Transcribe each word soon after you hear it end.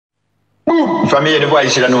From here, the boy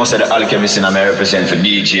should have known that the Alkhaamist in America represent for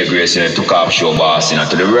DJ Grace and took off show boss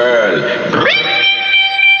to the world.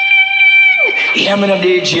 Yeah, I'm in a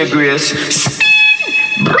DJ Grace.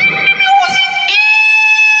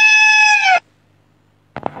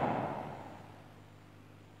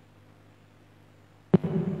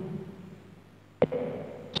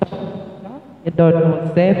 You don't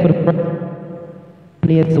know, say for the first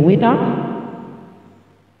place winner.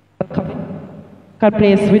 Can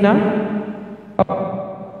place winner.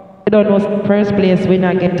 You don't know, first place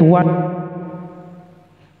winner get 1.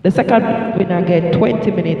 The second winner get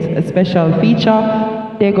 20 minutes, a special feature.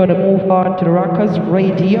 They're gonna move on to the Rockers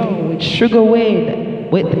Radio with Sugar Wayne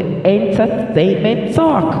with entertainment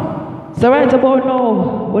talk. So right about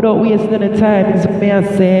now, without wasting any time, is may I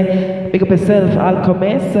say, big up yourself,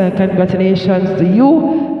 Alkhaamist. Congratulations to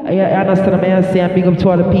you. I understand, may I say, and big up to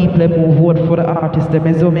all the people who vote for the artists.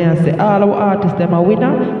 So may I say, all our artists, them are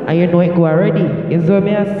winner, and you know it go already. So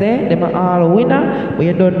may I say, them are all winner, but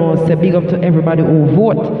you don't know, say big up to everybody who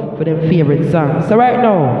vote for their favorite songs. So right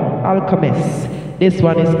now, Alkhaamist, this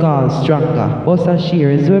one is called Stronger. Boss and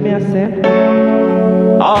Sheer, is what may I say?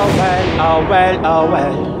 Oh well, oh well, oh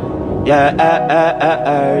well. Yeah,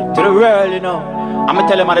 to the world, you know. I'ma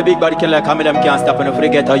tell them how the big body killer come them can't stop enough for the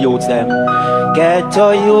ghetto youths them.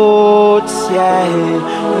 Ghetto youths,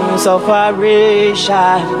 yeah. Sufferation,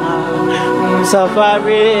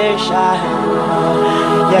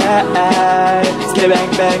 yeah. Skilly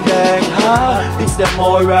bang bang bang, it's the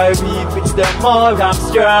more I reap, it's the more I'm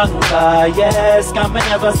stronger. Yes, come and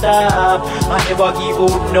never stop. I never give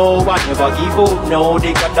up, no, I never give up, no.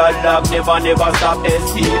 They got that love, never stop.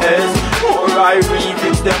 STS, more I reap,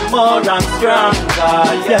 it's the more I'm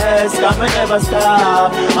stronger. Yes, come and never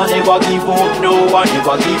stop. I never give up, no, I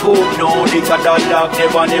never give up, no. They got that love,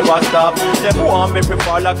 never stop. Them want me to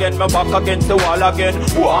fall again, my back against the wall again.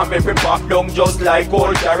 Want me to pop down just like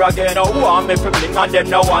old car again. Want me to fling on them,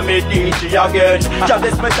 now want me DJ again. Just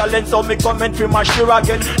this my talent, so me coming through my shoe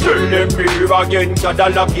again. Tell them me here again, got the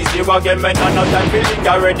luck is here again. Man, I'm not feeling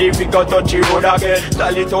already, we got touch the road again.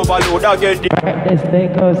 Tell it overload again. Right, this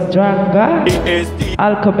thing goes stronger.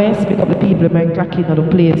 Alkhaamist, pick up the people in my cracking on the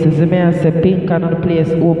places. The man say pink on the place,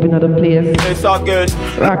 open on the place. Yes again.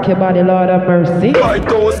 Rock your body, Lord of mercy.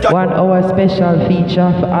 1 hour special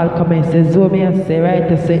feature for Alkhaamist. Is what me say right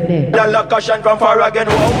to sit there. The location from far again.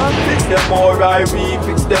 Fix them more I reap,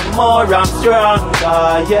 fix them more I'm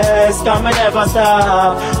stronger. Yes, come and never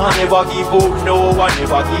stop. I never give up, no, I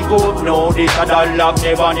never give up, no. They got that love,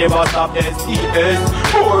 never stop. STS,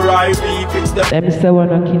 more I reap, fix them. Them say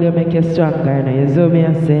wanna kill you, make you stronger. You know, you know me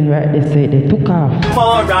and say right this way, they took off.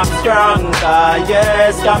 More I'm stronger,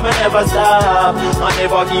 yes, come and never stop. I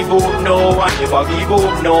never give up, no, I never give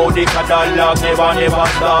up, no. They got that love, never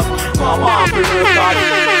stop. Mama,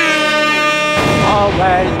 everybody. Oh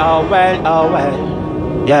well, oh well, oh well.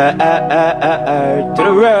 Yeah, to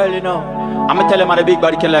the world, you know. I'ma tell them how the big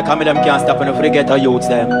body killer come them can't stop enough for the ghetto youths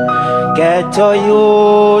them. Ghetto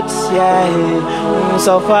youths, yeah.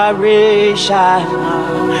 Sufferation,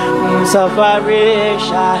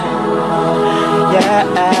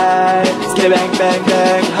 yeah. Skilly bang bang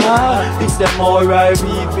bang, it's the more I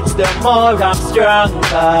reap, it's the more I'm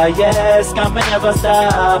stronger. Yes, come and never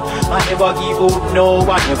stop. I never give up, no,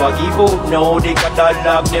 I never give up, no. They got that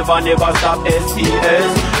love, never stop.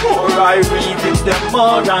 STS, more I reap, it's the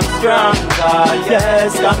more I'm stronger.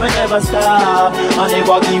 Yes, come and never stop. I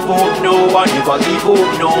never give up, no, I never give up,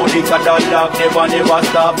 no. They got that love, never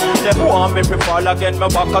stop. Them want me to fall again, my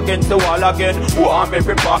back against the wall again. Want me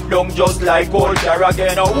to pop down just like old car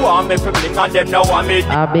again. Want me to fling on them, now want me.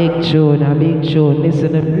 A big tune, a big tune.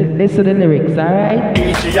 Listen to the lyrics, alright?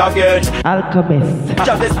 DJ again. Alkhaamist.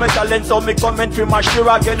 Just this my talent, so me coming through my shoe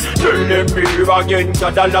again. Tell them me here again,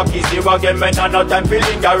 got the luck is here again. Man, I'm not time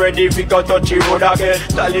feeling already, we got touch the road again.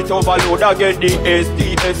 Tell it overload again, the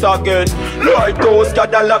STS again. Lighthouse,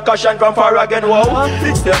 got the location from far again. Wow,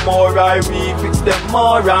 fix them more I reap, fix them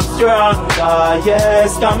more I'm stronger.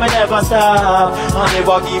 Yes, come and never stop. I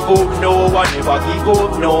never give up, no, I never give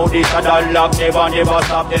up, no. They got the luck, never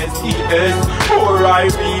stop. STS, more I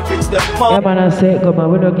reap, fix them more. Yeah man, I say, come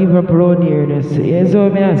on, we don't give up round here. Yes, so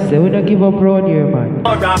me I say, we don't give up round here, man.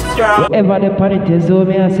 Whatever the pan it is, so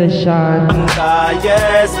me I say, Sean.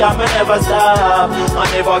 Yes, come and never stop. I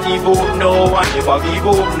never give up, no, I never give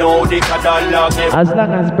up, no. They got Cadillac never. As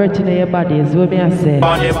long as breath in your body is what me I say.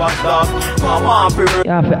 Never stop. Come on, people.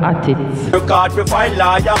 You have to at it. Work hard to find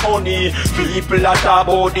liar money. People that talk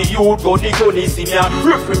about the youth go the gunny. See me a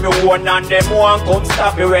rip me one and them one come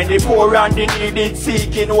stop me when the poor and the needy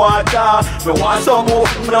seeking water. Me want some more,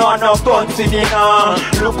 no guns in the hand.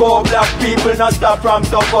 Look how black people not stop from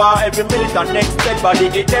suffer. Every minute and next step body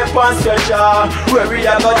get them on stretcher. Where we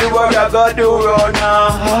a go do, where we a go do run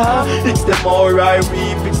now. It's the more I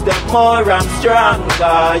reap, it's the more I'm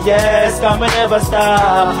stronger. Yes, come and never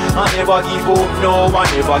stop. I never give up, no, I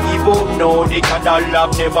never give up, no. The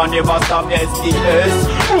Cadillac never stop, SDS.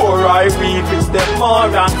 More I reap, it's the more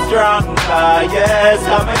I'm stronger. Yes,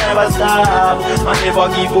 come and never stop. I never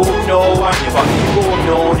give up, no, I never give up,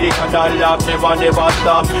 no. The Cadillac never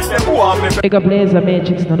stop. Them want me Big up Laser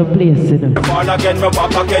Matrix, not a place, you know. fall again, me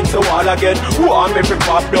back against the wall again. Want me to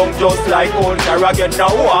pop down just like old car again.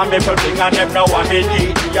 Now want me to bring and them now want me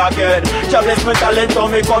DJ again. Jobless me talent, so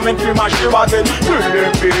me coming through my shoe again. Fill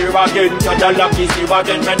them beer again, Cadillac is you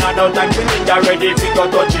again. Men I know time to ninja ready, we go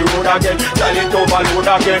touch the road again. Talent overload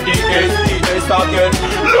again, DJs again.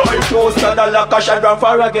 Life goes Cadillac, I shall run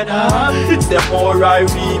far again. It's the more I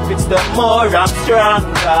reap, it's the more I'm stronger.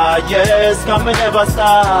 Yes, come and never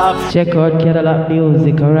stop. Check out Cadillac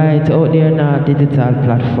Music, alright, out there now, digital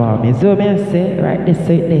platform. You see what I say? Right,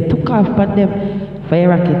 they took off on them. Fire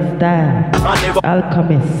Rocket Style,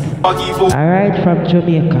 Alkhaamist, alright, from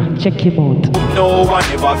Jamaica, check him out. No, I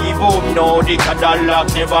never give up, no, the Cadillac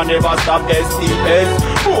never stop, SDS.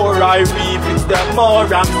 More I reap, it's the more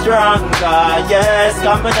I'm stronger. Yes,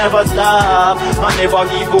 come and never stop. I never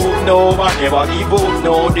give up, no, I never give up,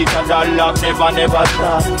 no, the Cadillac never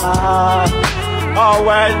stop. Oh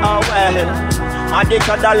well, and the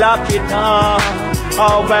Cadillac it now.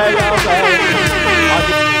 Oh well.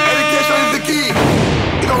 Education is the key.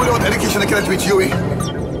 You know, without education, I cannot reach you.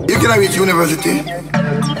 You cannot reach university.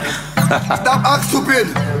 Stop act stupid.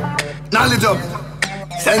 Knowledge up.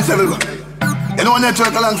 Sensible. You know,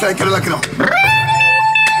 network alongside Cadillac, you know.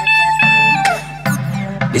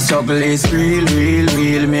 The struggle is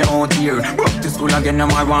real, me out here. Back to school again, now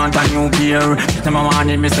I want a new gear. Get my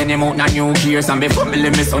morning, me send them out, not new gears. And before me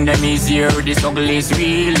let me son them easier. The struggle is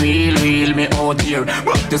real, me out here.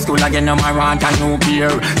 Back to school again, now I want a new gear.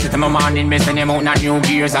 Get my morning, me send them out, not new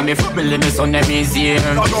gears. And before me let me son them easier.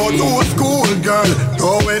 Now go to school, girl.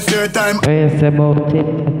 Don't waste your time. What you say about it?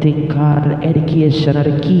 I think called education are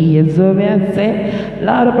the key. You see what I say?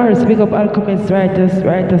 Lord of mercy, big up Alkhaamist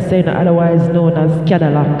writers saying otherwise known as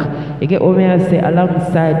Cadillac. You get what I say,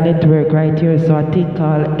 alongside network right here. So I think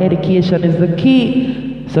education is the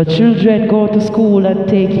key. So children go to school and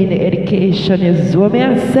take in the education. You see what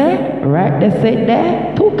I say? Right, they say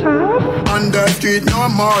there, took off. On the street no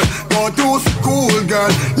more. Go to school,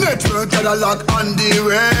 girl. Network Cadillac on the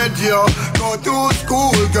radio. Go to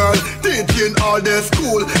school, girl. Teaching all the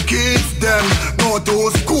school kids them. Go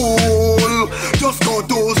to school. Just go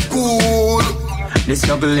to school. The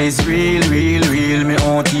struggle is real, me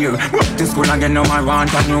out here. Back to school again, now I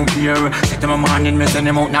want a new gear. Set them a morning, me send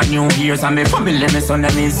them out, not new gears. And me family, me son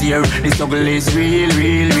them is here. The struggle is real,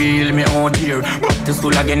 me out here. Back to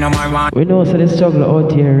school again, now I want. We know so the struggle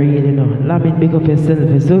out here real, you know. Lamit, big up yourself,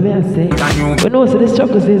 you see what I say? We know so the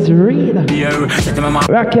struggle is real.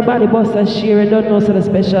 Rock your body, bust and share. You don't know so the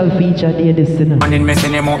special feature there, this, you know.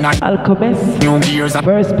 Alkhaamist, new gears.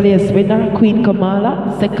 first place winner, Queen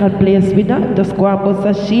Kamala. Second place winner, just go and bust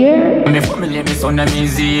a share. Me family, me son them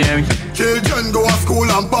easier. Children go to school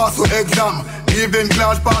and pass the exam. Even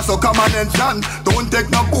class pass so come on and stand. Don't take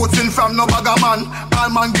no boots in from no bagger man. All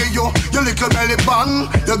man give you your little belly bang.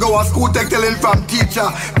 You go to school take telling from teacher.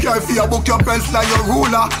 Care for your book, your pencil and your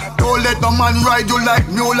ruler. Don't let no man ride you like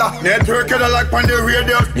mule. Network Cadillac on the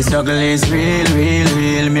radio. The struggle is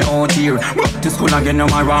real, me out here. Back to school again, now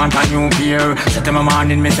I want a new gear. Set them a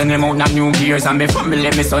morning, me send them out, not new gears. And me family,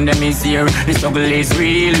 me son them is here. The struggle is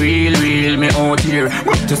real, me out here.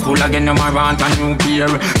 Back to school again, now I want a new gear.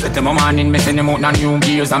 Set them a morning, me send them out, not new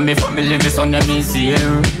gears. And me family, me son them is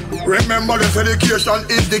here. Remember this, education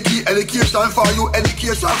is the key. Education for you,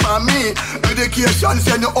 education for me. Education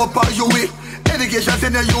send you up or you weak. Education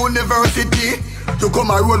send you university. You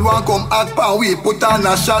come a road, one come act pan we. Put on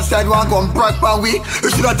a short side, one come crack pan we. You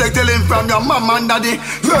should have take telling from your mama and daddy.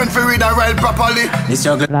 Learn to read and write properly. The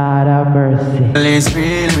struggle Lord of mercy. is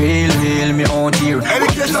real, me out here.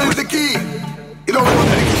 Education is the key. You don't want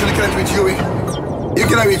education, you cannot reach you. You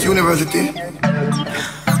cannot reach university.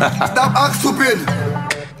 Stop act stupid.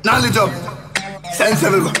 Knowledge up.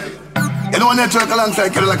 Sensible. You know, network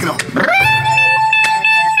alongside Cadillac, you know.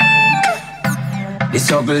 The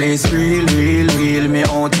struggle is real, me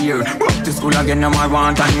out here. Back to school again, now I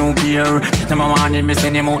want a new gear. Set my morning, me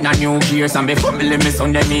send them out a new gears. And before me let me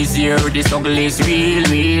son them easier. The struggle is real,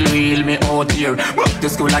 me out here. Back to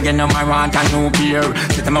school again, now I want a new gear.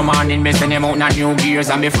 Set my morning, me send them out a new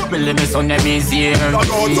gears. And before me let me son them easier. Go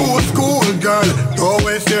to school, girl. Don't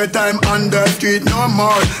waste your time on the street no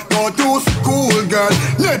more. Go to school, girl.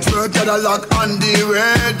 Network get a lock on the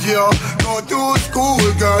radio. Go to school,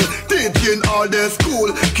 girl. Teaching all the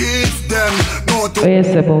school kids them. Go to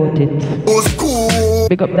yes about it. School.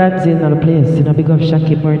 Big up dancing on the place, you know, big up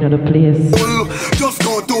Shaki Burn on the place. Just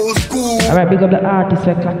go to school. Alright, big up the artists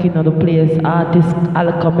for clacking on the place. Artist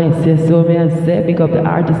Alkhaamist, yes, so me I say, big up the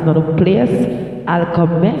artist on the place.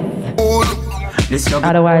 Alkhaamist.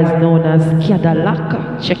 Otherwise known as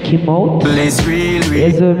Kadalaka. Check him out.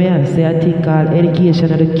 Yes, so me I say, I think all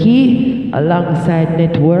education are the key. Alongside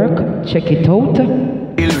network, check it out.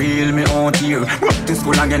 Real me out here. Back to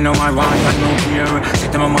school again, now I want a new gear.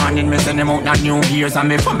 Set them a morning, me send them out a new gears. And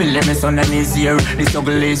me family, me son them is here. The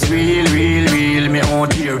struggle is real me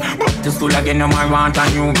out here. Back to school again, now I want a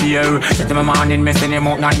new gear. Set them a morning, me send them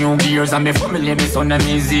out a new gears. And me family, me son them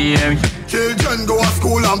is here. Children go to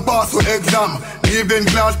school and pass with exam. Even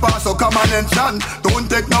class pass so come on and chant. Don't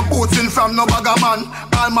take no boots in from no bagger man.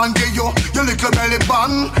 All man get you little belly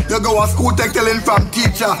bang. You go to school take telling from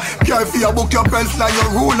teacher. Care for your book, your pencil and your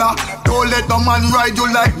ruler. Don't let no man ride you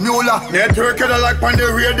like mule. Network it like on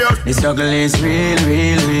the radio. The struggle is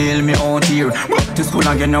real me out here. Back to school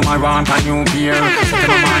again, now I want a new gear. Set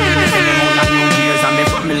them a morning, me send them out a new gears. And me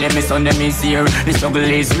family, me son them is here. The struggle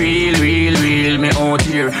is real me out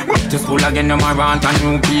here. Back to school again, now I want a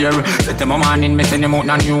new gear. Set them a morning, me send them out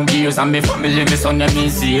a new gears. And me family, me son them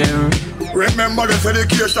is here. Remember this,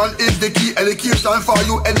 education is the key. Education for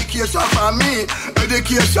you, education for me.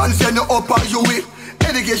 Education send you up and you with.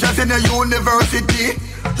 Education send you university.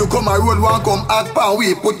 You come a road, one come act pan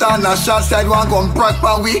we. Put on a short side, one come crack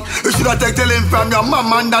pan we. You should have take telling from your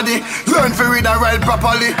mama and daddy. Learn to read and write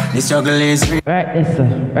properly. The struggle is real. Right this sir,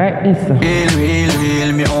 right this sir.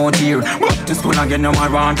 Real me out here. Back to school again, now I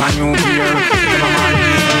want a new gear.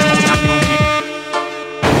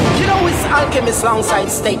 Alkhaamist alongside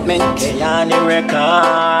statement. Kayani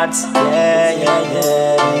Records. Yeah.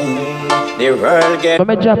 The world get. I'm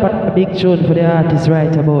going to drop a big tune for the artist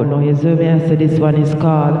right about now. You see me I say this one is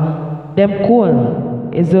called Them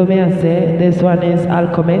Cool. You see me I say this one is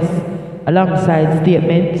Alkhaamist alongside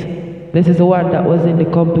statement. This is the one that was in the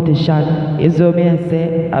competition. You see me I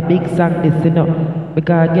say a big song this, you know.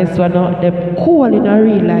 Because guess what now? Them cool in a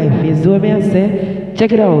real life. You see me I say.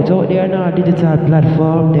 Check it out there on our digital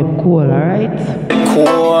platform. Them cool, alright?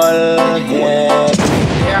 Cool, yeah.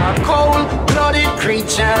 There are cold-blooded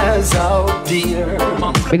creatures out there.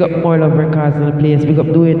 Big up More Love Records on the place. Big up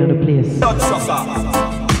Doing on the place.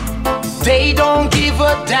 They don't give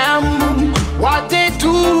a damn what they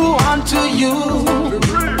do unto you.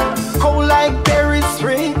 Cold like berries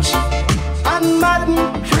rich and madden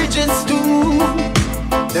fridges do.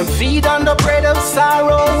 Them feed on the bread of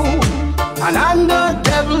sorrow and under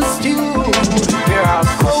devil's stew. There are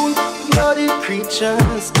cold-blooded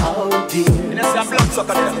creatures out there.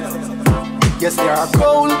 Yes, there are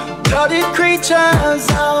cold-blooded creatures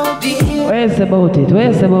out there. Where's about it?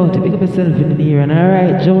 Where's about it? Pick up yourself in the ear and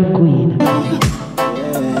alright, Joan Queen.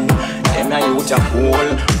 Them a youth a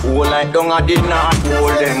cool like dung a the north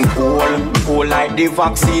pole. Them cool like the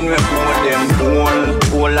vaccine we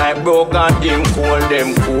cool like broken them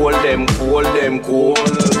cool.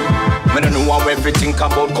 Me don't know how everything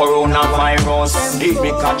about coronavirus. It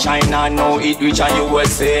because China now it reach a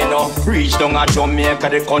USA no. Reach down a Jamaica,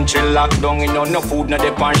 the country locked down, you know. No food, no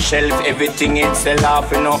the pan shelf, everything it sell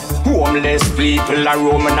off, you know. Homeless people are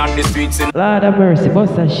roaming on the streets, you know. Lord have mercy,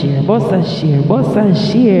 bust and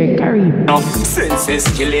share, carry. No, senses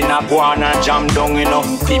killing a guana jam down, you know.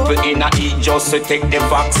 People in a eat just to take the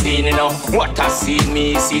vaccine, you know. What I see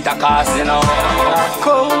me, see the cause, you know.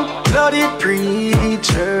 Cold-blooded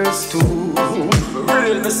preachers too.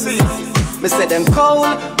 Real, me see. Me say them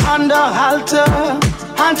cold under halter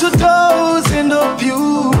and to those in the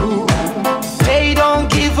pew. They don't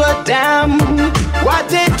give a damn what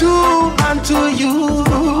they do unto you.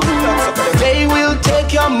 They will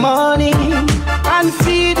take your money and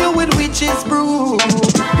feed you with witches brew.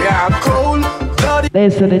 They are cold-blooded.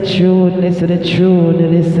 Listen to the tune, listen to the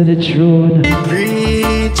tune, listen to the tune.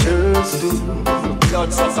 Preachers too.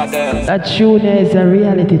 That tune is a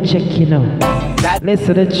reality check, you know.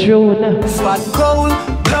 Listen to the tune. That's what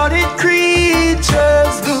cold-blooded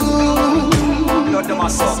creatures do.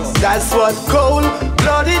 That's what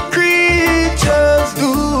cold-blooded creatures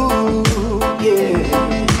do. Yeah.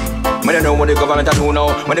 I don't know what the government a do now.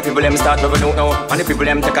 When the people them start revenue now, and the people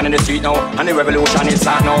them take on in the street now, and the revolution is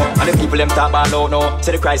start now, and the people them start ball out now.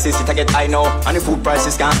 Say the crisis it a get high now, and the food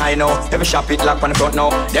prices can't high now. Every shop it lock on the front now.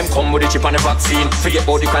 Them come with the chip on the vaccine. Forget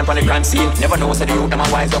about the crime on the crime scene. Never know say the youth them a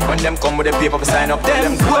wise up when them come with the paper for sign up.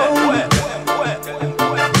 Them cold.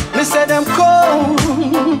 Me say them cold.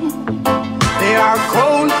 They are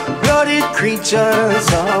cold-blooded creatures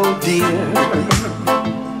out there.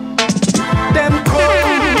 Them cold.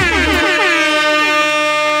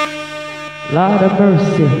 Lord of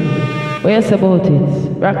mercy. Where's about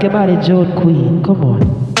it? Rock your body, Joan Queen. Come on.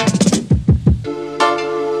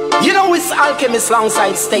 You know it's Alkhaamist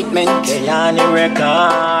alongside statement. Kayani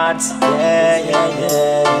Records.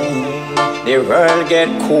 Yeah. The world get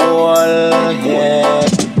cold. Yeah.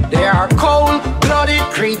 They are cold-blooded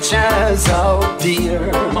creatures out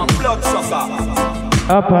there. Blood sucker.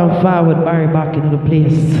 Up and forward, Barry back into the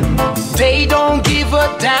place. They don't give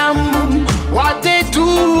a damn what they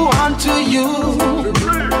do unto you.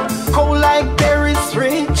 Cold like berries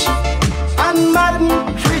rich and madden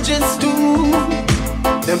fridges too.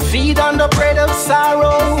 Them feed on the bread of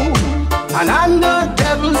sorrow and on the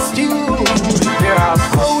devil's stew. There are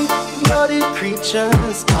cold-blooded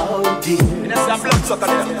creatures out there.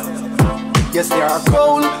 Yes, there are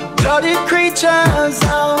cold-blooded creatures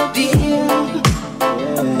out there.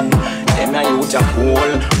 Them a youth a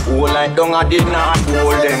cool like dung a did not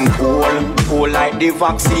cool them cool like the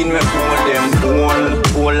vaccine we cool them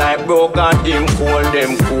cool like broken them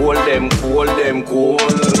cool.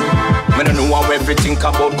 Me don't know how everything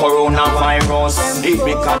about coronavirus.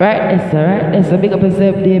 Right, it's a big up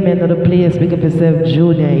yourself, Damien, of the place. Big up yourself,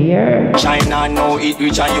 Junior here. China now it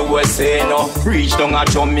reach a USA no. Reach down a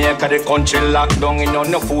Jamaica, the country locked down, you know.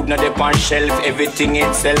 No food, no dip on shelf, everything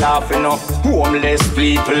it sell off, you know. Homeless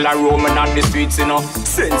people are roaming on the streets, you know.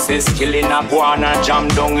 Senses killing a guana jam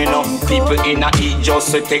down, you know. People in a eat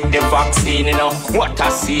just to take the vaccine, you know. What I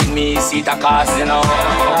see me, see the cause, you know.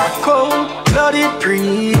 Cold-blooded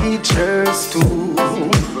preachers too.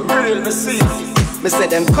 Real me see. Me say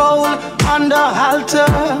them cold on the altar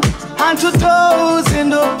and to those in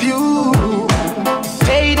the pew.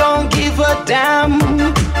 They don't give a damn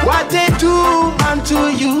what they do unto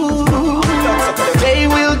you. They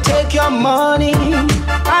will take your money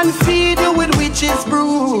and feed you with witch's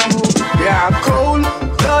brew. They are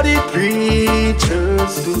cold-blooded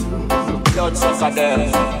preachers too.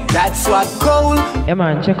 That's what cold. Yeah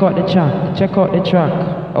man, check out the track. Check out the track.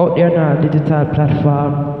 Out there now, digital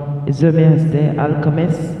platform. It's the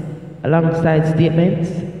Alkhaamist alongside statements.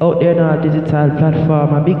 Out there now, digital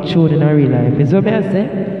platform. A big tune in a real life. It's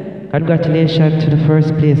congratulations to the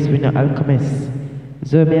first place winner, Alkhaamist.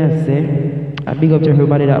 It's a big up to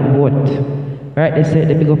everybody that vote. Right, they said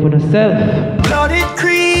they big up on themselves. Blooded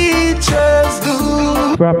creatures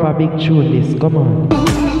do. Proper big tune this, come on.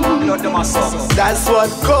 That's what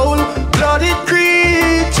cold-blooded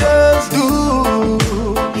creatures do.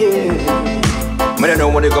 Yeah. Me don't know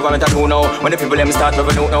what the government a do now. When the people them start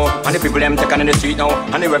revenue now, and the people them take on in the street now,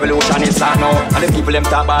 and the revolution is start now, and the people them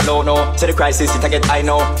start ball out now. Say the crisis it a get high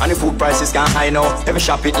now, and the food prices can't high now. Every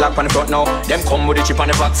shop it lock on the front now. Them come with the chip on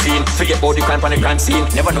the vaccine. Forget about the crime on the crime scene.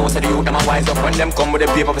 Never know say the youth them a wise up when them come with the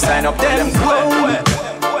paper for sign up. Them cold.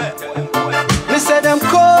 Me say them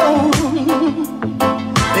cold.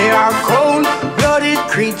 They are cold-blooded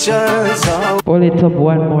creatures out. Pull it up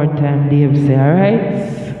one more time, Dave, say,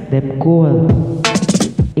 alright? Them cool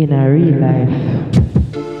in a real life.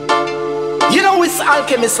 You know it's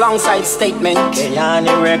Alkhaamist alongside statement.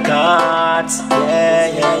 Kayani Records, yeah.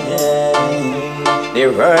 The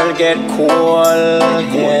world get cold,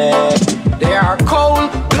 yeah. They are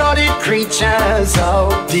cold-blooded creatures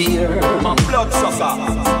out there. Blood sucker.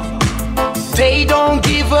 They don't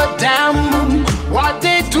give a damn what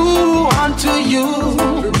they do unto you.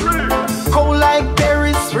 Cold like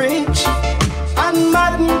berries rich and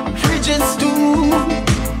madden fridges too.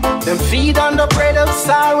 Them feed on the bread of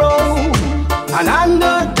sorrow and on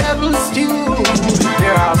the devil's stew.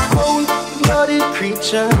 There are cold-blooded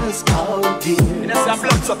creatures out there.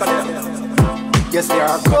 Yes, there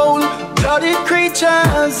are cold-blooded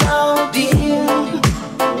creatures out there.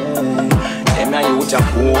 Them a youth a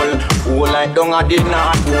cool like dung a did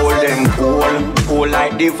not cool them cool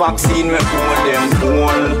like the vaccine we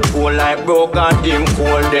cool like broken them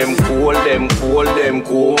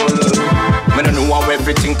cool. Me don't know how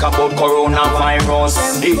everything about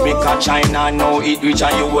coronavirus. It because China now it reach a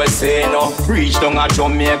USA no. Reach down a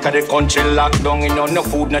Jamaica, the country locked down, you know. No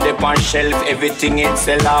food, no dip on shelf, everything it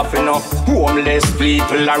sell off, you know. Homeless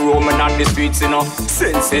people are roaming on the streets, you know.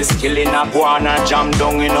 Senses killing a guana jam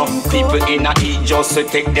down, you know. People in a eat just to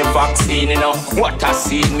take the vaccine, you know. What I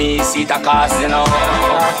see me, see the cause, you know.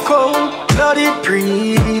 Cold-blooded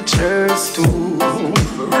preachers too.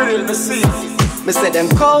 Real, me see. Me say them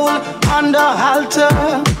cold on the altar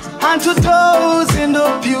and to those in the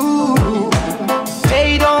pew.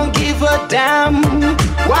 They don't give a damn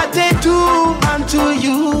what they do unto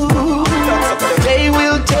you. They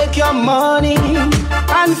will take your money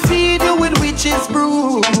and feed you with witches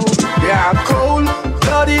brew. They are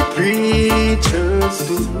cold-blooded preachers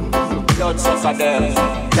do.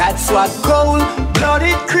 That's what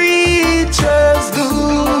cold-blooded creatures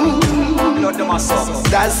do.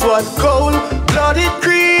 That's what cold-blooded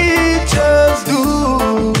creatures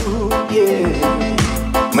do. Yeah.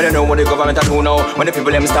 I don't know what the government a do now. When the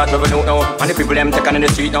people them start revenue now, and the people them take on in the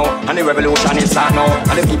street now, and the revolution is start now,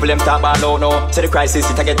 and the people them start ball out now. So the crisis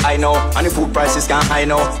it a get high now, and the food prices can't high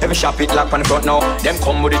now. Every shop it lock on the front now. Them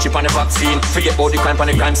come with the chip on the vaccine, forget about the crime on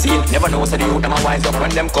the crime scene. Never know so the youth them a wise up when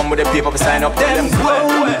them come with the paper to sign up. Them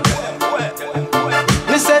cold.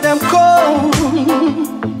 Me say them cold.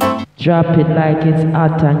 Drop it like it's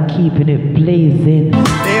hot and keeping it blazing.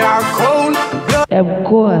 They are cold. Them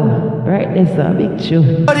cold. Right, there's a big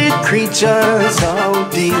tune. Blooded creatures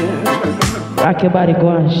out there. Rock your body, go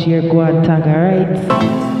and share, go and tag, alright?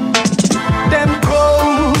 Them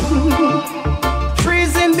cold.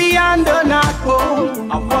 Freezing beyond the North Pole.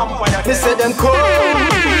 Me say them cold.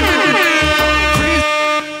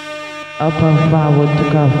 Up and forward,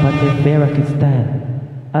 took off on the American style.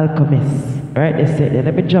 Alkhaamist. Right, they said that.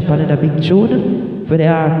 Let me drop another big tune for the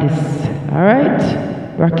artists. Alright?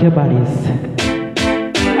 Rock your bodies.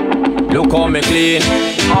 Look how me clean,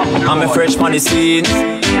 I'm a fresh man the scene,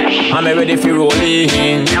 I'm ready for rolling.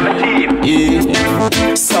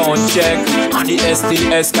 Yeah. Sound check, and the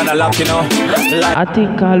STS kinda lock, you know. Like I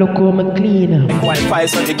think I'll look how me clean. Wi-Fi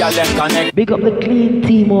so the girl them connect. Big up the clean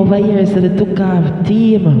team over here, so they took off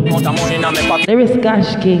team. Amount of money in my pocket. There is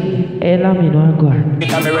Cash King. Hey, let me know I'm going.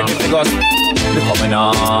 I'm ready for go. Me coming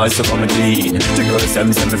nice, so come clean. The girls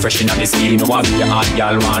them say me fresh in the scene. What the hot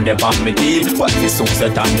girl want them pop me team. But the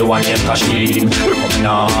sunset and the one them cashing. Me coming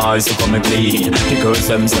nice, so come clean. The girls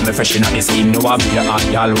them say me fresh in the scene. What the hot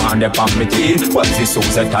girl want them pop me team. But the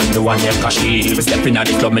sunset and the one them cashing. Me stepping at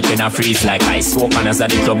the club, me turn a freeze like ice. Walk on as at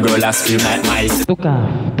the club, girl I scream like mice. Took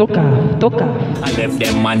off, took off, took off. I left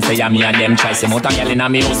them man say me and them try. Some out a girl in a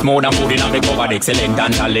me house more than food in a me covered. Excellent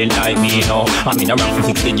and talent like me now. I'm in a rap to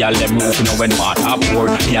fix the girl them roof, you know when water pour.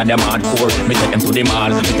 Me and them hardcore. Me take them to the mall,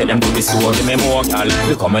 me take them to the store. Give me more gal.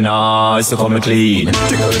 We coming nice, so come clean.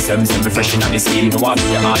 The girls them say me fresh in the scene. What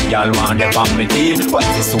the hot gal want them on me team. But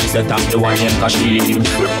the sunset and the one them cashing. We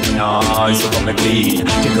coming nice, so come clean.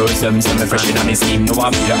 The girls them say me fresh in the scene.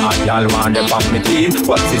 What the hot gal want them on me team.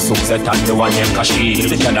 But the sunset and the one them cashing.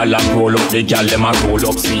 The gal a roll up, the gal them a roll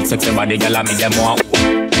up. Sweet sexy body gal a me them want.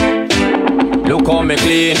 Look how me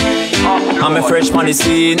clean, I'm a fresh man the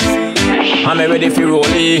scene, I'm ready for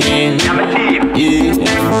rolling.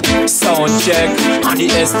 Yeah. Sound check, and the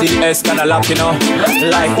STS kinda lock, you know.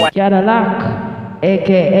 Like what? Gotta lock,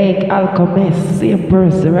 aka Alkhaamist, same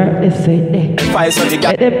person, right? They say that.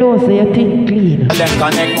 Let them know say you think clean. Them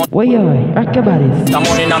connect. Where you are? Rock your bodies. The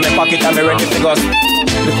money in my pocket, I'm ready to go.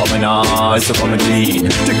 Me coming nice, so come clean.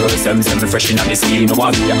 The girls them say me fresh in the scene.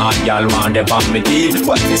 What the hot girl want them pop me team.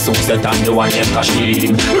 But the sunset and the one them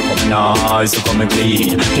cashing. Me coming nice, so come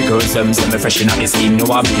clean. The girls them say me fresh in the scene.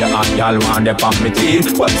 What the hot girl want them pop me team.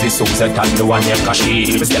 But the sunset and the one them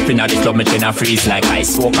cashing. Me stepping at the club, me turn a freeze like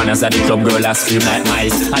ice. Walk on as at the club, girl I scream like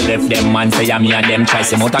mice. I left them man say me and them try.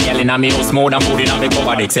 Some out a girl in a me house more than food in a me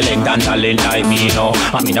covered. Excellent and talent like me, you know.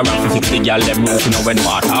 I'm in a rap to fix the girl them roof, you know when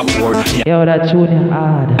water pour. Yo, that tune is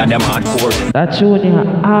hard. And them hardcore. That tune is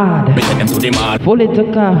hard. Me take them to the mall. Fully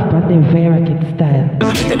took off on the American style.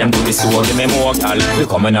 Me take them to the store, give me more gal. We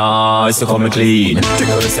coming nice, so come clean. The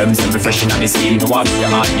girls them say me fresh in the scene. What the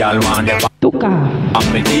hot gal want them took off.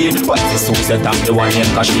 I'm me team, but the sunset and the one them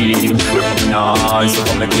cashing. We coming nice, so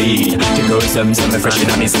come clean. The girls them say me fresh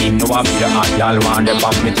in the scene. What the hot gal want them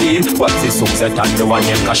pop me team, but the sunset and the one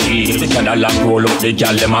them cashing. The gal a roll up, the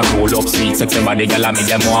gal them a roll up. Sweet sexy body gal a me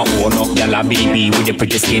them want own up. Gal a baby with the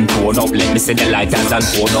pretty skin tone up. Let me see the lighters and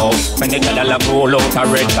phone up. When the gal a roll out a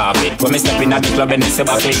red carpet. When me step in at the club and they say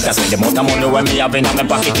back it. That's when the amount of money when me have in my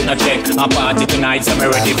pocket in a check. A party tonight, so me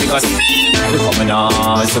ready because we coming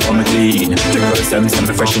nice, so come clean. The girls them say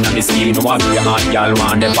me fresh inna the scene. No one be a hot girl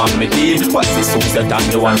want them on me teeth. What's the sauce that I'm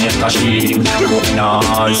the one make a sheen? Nah,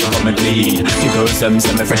 so come and clean. The girls them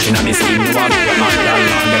say me fresh inna the scene. No one be a hot girl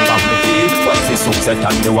want them on me teeth. What's the sauce that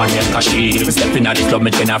I'm the one make a sheen? Me step inna the club,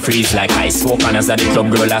 me turn a freeze like ice. Smoke and as a the club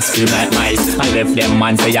girl I scream like mice. I left them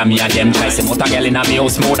man say I'm me and them try. Say but a girl inna me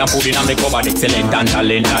house more than food inna me cupboard. Excellent and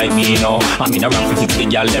talent like me now. I'm in a rock with 50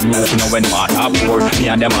 girl them roof. You know when water pour, me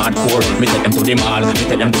and them hardcore. Me take them to the mall, me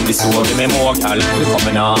take them to the store. Give me more girl, we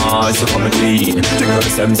coming on, so come and clean. The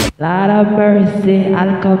girls them say Lord of mercy,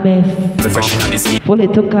 Alkhaamist. me fresh inna the scene. Fully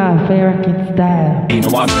took off, American style. You know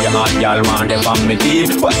what be a hot girl want them on me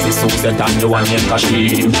teeth. What's the sauce that I'm the one named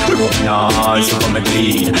Kashim? We coming on, so come and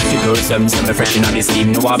clean. The girls them say me fresh inna the scene.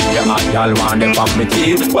 You know what be a hot girl want them on me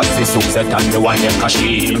teeth. What's the sauce that I'm the one named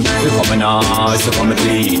Kashim? We coming on, so come and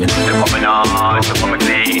clean. We coming on, so come and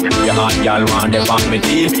clean. Your hot girl want them on me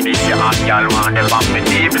teeth. Your hot girl want them on me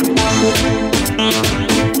teeth.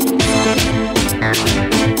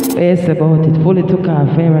 Yes, about it. Fully took off,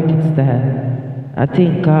 American style. I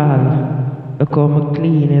think all become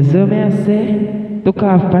clean. You see me I say? Took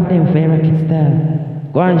off on them, American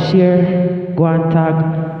style. Go and share, go and tag.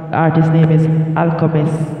 The artist's name is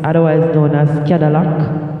Alkhaamist, otherwise known as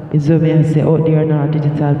Cadillac. You see me I say? Out there on our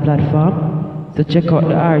digital platform. So check out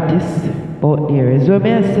the artist out there. You see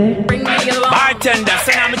me I say? Bartender,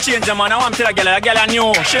 say I'm a changer, man. I want to tell a girl I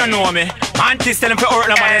knew, she don't know me. Auntie tell him for hurt,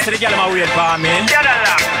 man. So the girl my wait for me.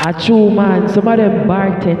 A true man, some of them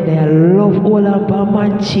bartenders, they love all of them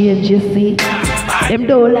man change, you see. Them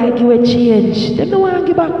don't like you a change. Them don't want to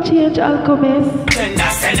give back change, Alkhaamist. Bartender,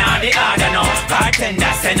 send on the order now.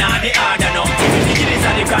 Bartender, send on the order now. Give me the guineas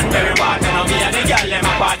and the cranberry water now. Me and the girl, them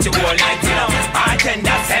a party all night, you know.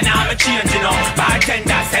 Bartender, send on me change, you know.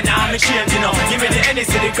 Bartender, send on me change, you know. Give me the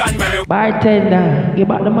Hennessy, the cranberry. Bartender, give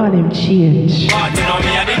back the man him change. Party now,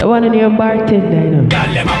 me and the The one in your bartender, you know. girl,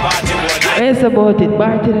 them a party all night. It's about it,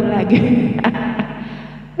 bartender like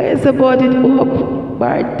it's about it up.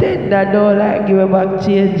 Bartender don't like give back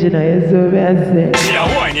change, you know. You see me I say. She a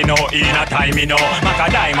wine, you know, in a time, you know. Mac a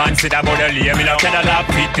diamond, sit about the lame, you know. Cadillac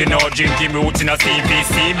fit, you know. Drinking roots, you know.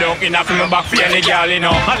 CPC, don't in a film back for any girl, you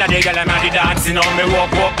know. All of the girl, I'm at the dance, you know. Me walk,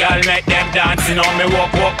 girl, make them dance, you know. Me walk,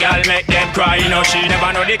 girl, make them cry, you know. She never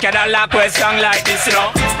know the Cadillac with song like this, you know.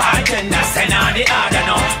 Bartender, send on the order,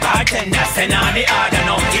 no. Bartender, send on the order,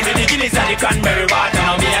 no. Give me the guineas and the cranberry water,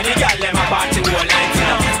 no. Me and the girl, them a party all night, you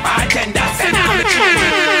know. Bartender, send on the change.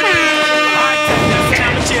 Bartender, send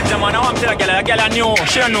on the change, man. I want to tell a girl I knew,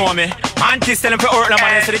 she don't know me. Auntie tell him for hurt,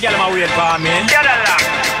 man. So the girl my wait for me.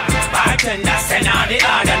 Bartender, send on the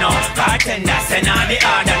order, no. Bartender, send on the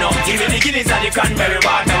order, no. Give me the guineas and the cranberry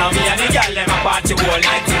water, no. Me and the girl, them a party all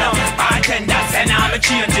night, you know. Bartender, send on me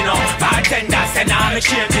change, you know. Bartender, send on me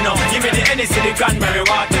change, you know. Give me the Hennessy, the cranberry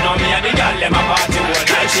water, no. Me and the girl, them a party all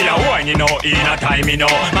night. She a wine, you know, in a time, you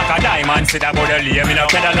know. Mac a diamond, sit about the lame, you know.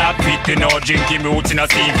 Cadillac fit, you know. Drinking roots, you know.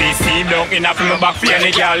 CPC, don't in a film back for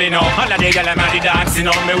any girl, you know. All of the girl, I'm at the dance, you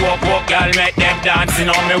know. Me walk, girl, make them dance, you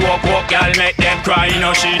know. Me walk, girl, make them cry, you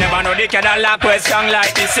know. She never know the Cadillac with song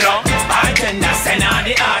like this, you know. Bartender, send on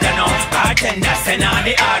the order, no. Bartender, send on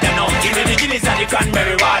the order, no. Give me the guineas and the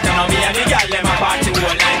cranberry water, no. Me and the girl, them a party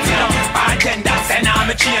all night, you know. Bartender, send on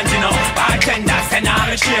me change, you know. Bartender, send on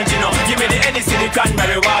me change, you know. Give me the Hennessy, the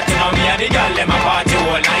cranberry water, no. Me and the girl, them a party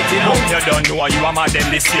all night, you know. You don't know you are mad them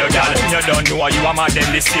this year, girl. You don't know you are mad them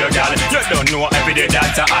this year, girl. You don't know every day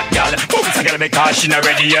that's a hot girl. Boom, so girl, because she not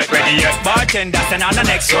ready yet, ready yet. Bartender, send on the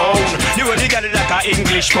next round. You will get it like a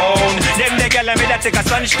English phone. Them the girl, me that take a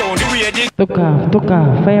sunstone. The way they Took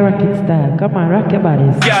off, fire rocket style. Come on, rock your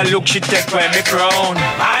bodies. girl look, she take away me crown.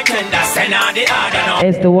 Bartender, send on the order, no.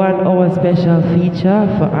 It's the 1 hour special feature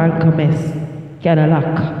for Alkhaamist.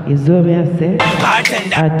 Cadillac. You see me I say?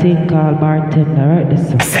 Bartender, I think called bartender, right this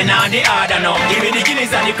one. send on the order, no. Give me the guineas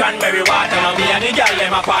and the cranberry water, no. Me and the girl, them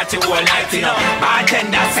a party all night, you know.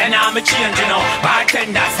 Bartender, send on me change, you know.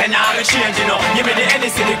 Bartender, send on me change, you know. Give me the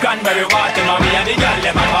Hennessy, the cranberry water, no. Me and the girl,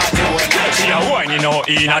 them a party all night. She a wine, you know,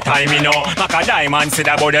 in a time, you know. Mac a diamond, sit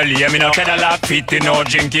about the lame, you know. Cadillac fit, you know.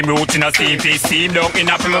 Drinking roots, you know. CPC, don't in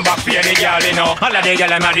a film back for the girl, you know. All of the girl,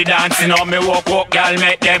 I'm at the dance, you know. Me walk, girl,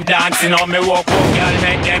 make them dance, you know. Me walk, girl,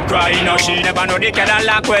 make them cry, you know. She never know the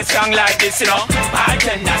Cadillac with song like this, you know.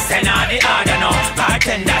 Bartender, send on the order, no.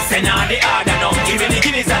 Bartender, send on the order, no. Give me the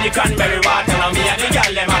guineas and the cranberry water, no. Me and the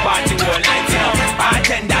girl, them a party all night, you know.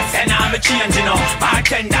 Bartender, send on me change, you know.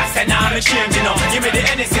 Bartender, send on me change, you know. Give me the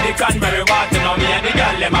Hennessy, the cranberry water, no. Me and the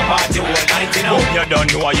girl, them a party all night, you know. You don't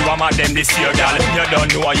know you are mad them this year, girl. You don't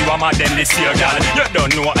know you are mad them this year, girl. You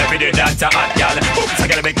don't know every day that's a hot girl. So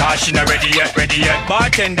girl, girl because she not ready yet, ready yet.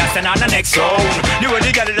 Bartender send on the next round. The way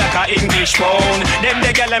the girl like a English pound. Them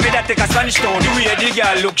the girl me that take a Spanish tone. The way the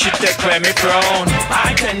girl look, she take where me frown.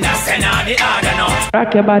 Bartender send on the other now.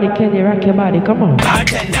 Rock your body, Kenny, rock your body, come on.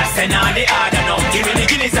 Bartender send on the other now. Give me the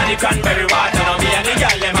Guinness and the cranberry water now. Me and the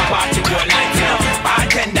girl them a party all night, you know.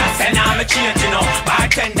 Bartender send on me change, you know.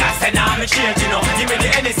 Bartender send on me change, you know. Give me the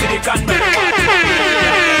Hennessy, the cranberry water.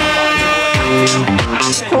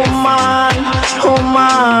 Woman,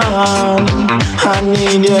 I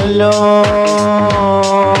need your loving.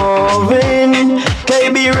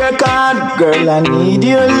 KB record, girl, I need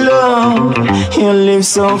your love. You live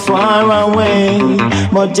so far away,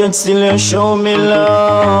 but yet still you show me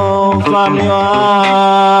love from your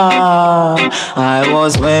heart. I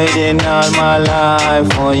was waiting all my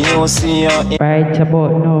life for you, see your. Right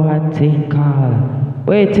about now, I think,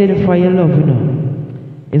 waiting for your love, you know.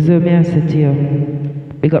 Is what me I say to you.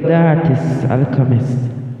 Big up the artist, Alkhaamist.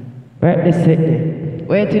 Right this it there.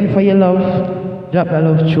 Waiting for your love. Drop the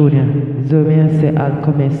love tune ya. Is what me I say,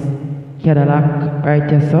 Alkhaamist. Cadillac, right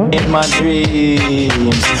there, so. In my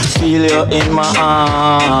dreams, feel you in my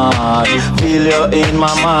heart, feel you in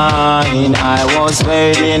my mind. I was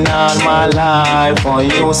waiting all my life for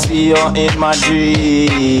you, see you in my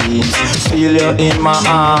dreams, feel you in my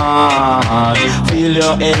heart, feel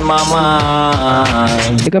you in my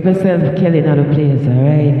mind. Pick up yourself, Kelly, in the place,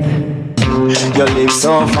 alright? You live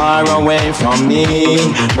so far away from me,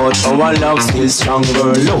 but our love still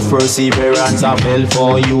stronger. Love perseverance, I fell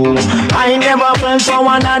for you. I never fell for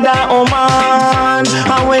another woman.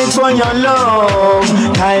 I wait for your love,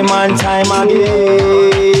 time and time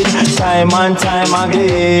again. Time and time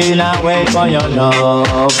again, I wait for your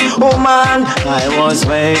love. Woman, I was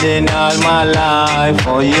waiting all my life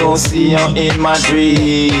for you. See you in my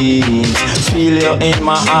dreams, feel you in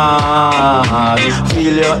my heart,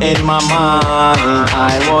 feel you in my mind.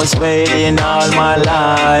 I was waiting all my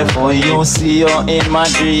life for you. See you in my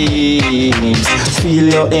dreams, feel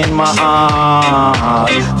you in my heart,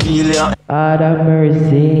 feel you God have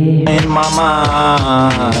mercy in my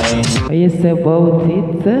mind. What you say about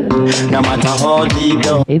it? No matter how deep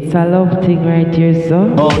the It's a love thing right here,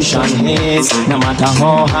 so. ocean is, no matter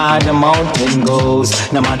how high the mountain goes,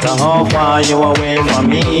 no matter how far you are away from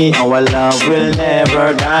me, our love will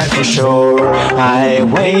never die for sure. I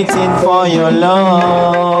waiting for your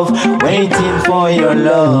love, waiting for your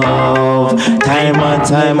love, time and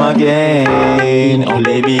time again. Oh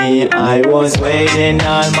baby, I was waiting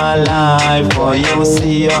all my life for you.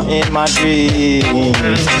 See you in my dreams,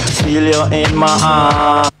 feel you in my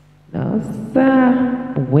heart. Now,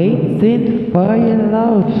 sir, waiting for your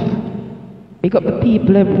love. Pick up the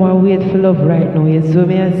people who are waiting for love right now. You see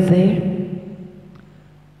me I say?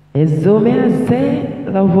 You see me I say?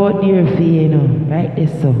 Love out there for you, know. Right there,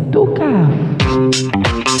 so. Took off.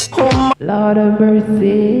 Lord of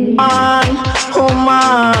mercy.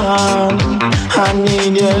 Woman, I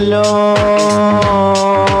need your loving.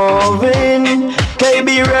 KB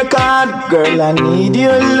record, girl, I need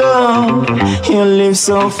your love. You live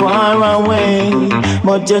so far away,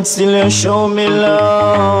 but yet still you show me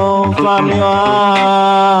love from your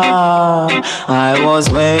heart. I was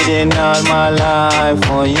waiting all my life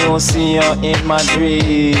for you. See you in my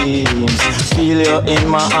dreams, feel you in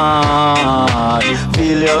my heart,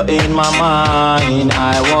 feel you in my mind.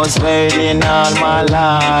 I was waiting all my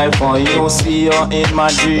life for you. See you in my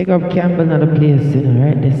dreams. Pick up Campbell and the place, you know,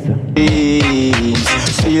 right there, so.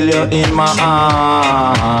 Feel you in my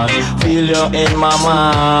heart, feel you in my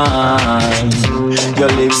mind. You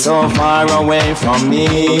live so far away from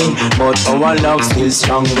me, but our love still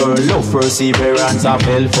stronger. Love perseverance, I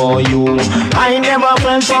fell for you. I never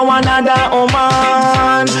fell for another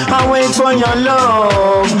woman. I wait for your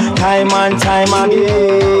love, time and time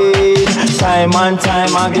again. Time and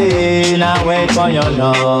time again, I wait for your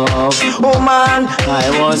love. Woman, I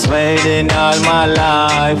was waiting all my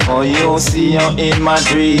life for you. See you in my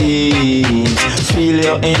dreams, feel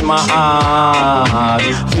you in my heart,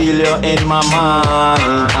 feel you in my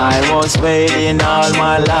mind. I was waiting all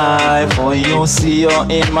my life for you. See you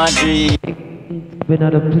in my dreams.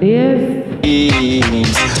 Another place.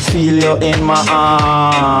 Feel you in my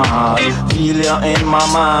heart, feel you in my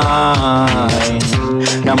mind.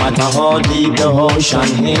 No matter how deep the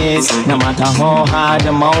ocean is, no matter how high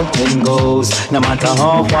the mountain goes, no matter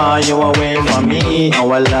how far you are away from me,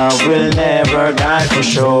 our love will never die for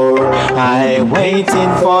sure. I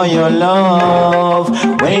waiting for your love,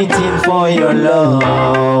 waiting for your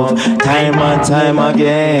love, time and time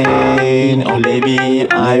again. Oh baby,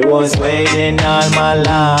 I was waiting all my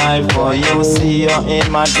life for you. See you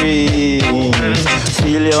in my dreams,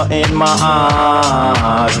 feel you in my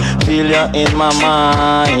heart, feel you in my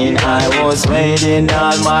mind. I was waiting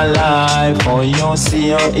all my life for you,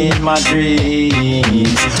 see you in my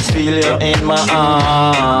dreams. Feel you in my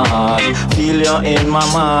heart, feel you in my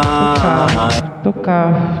mind. Took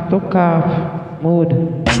off, mood.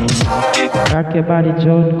 Rock your body,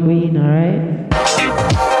 Joan Queen, alright?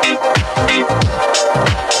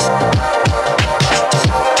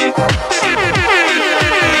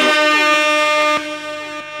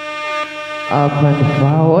 Up and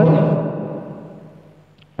forward.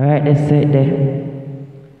 Alright, let's say it there.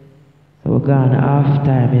 So we're going half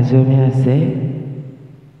time, is what I say.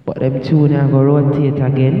 But them tunes are going to rotate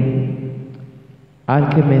again.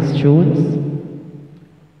 Alkhaamist tunes.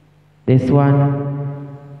 This one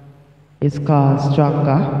is called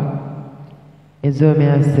Stronger. Is what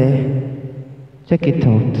I say. Check it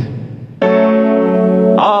out.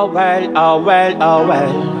 Oh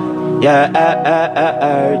well. Yeah,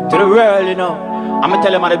 to the world, you know. I'ma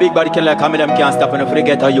tell them how the big body killer come them can't stop and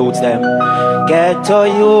forget our youths them. Get to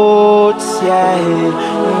youths,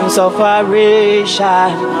 yeah. Sufferation,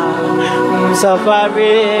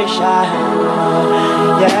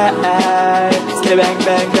 yeah. Skilly bang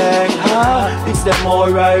bang bang, it's the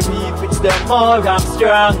more I weep, it's the more I'm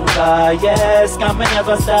stronger. Yes, come and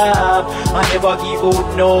never stop. I never give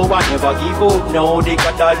up, no, I never give up, no. They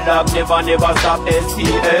got that love, never stop.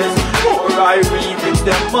 STS, more I weep, it's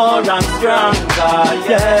the more I'm stronger.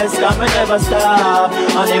 Yes, come and never stop. I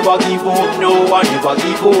never give up, no, I never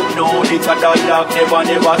give up, no. They got that love,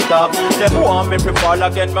 never stop. Them want me to fall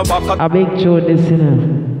again, my back up. A big tune this, you know.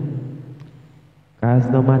 Cause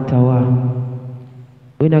no matter what,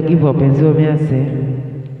 we not give up, is what I say.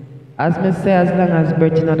 As me say, as long as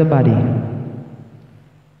breath in the body,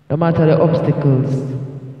 no matter the obstacles,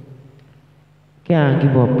 can't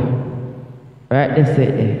give up. Right, they say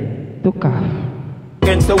it. Took off.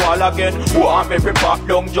 Against the wall again, want me to pop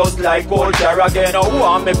down just like old jar again.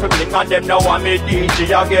 Want me to blink on them, now want me DJ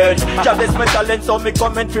again. Just this my talent, so me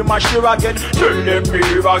coming through my share again. Tell them me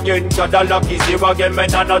here again, cause the luck is here again.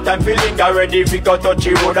 Man, I no time feeling already, we got touch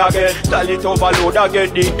the road again. Tell it overload again,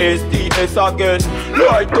 the SDS again.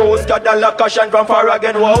 Like those, got the luck shine from far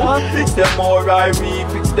again. Wow, it's the more I weep,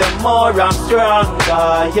 it's the more I'm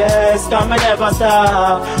stronger. Yes, come and never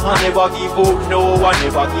stop. I never give up, no, I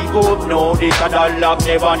never give up, no. They got the luck,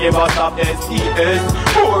 never stop. STS,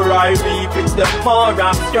 more I weep, it's the more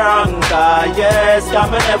I'm stronger. Yes,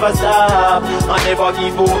 come and never stop. I never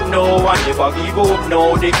give up, no, I never give up,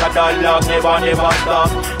 no. They got the luck, never stop.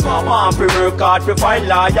 Mama, I work hard to find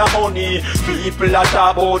liar money. People that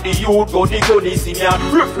talk about the youth, go the see me.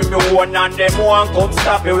 Referee me one and them one come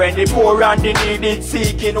stop me when the poor and the needy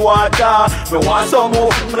seeking water. Me want some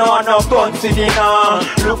more, me no want no guns in the hand.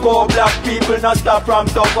 Look how black people not stop from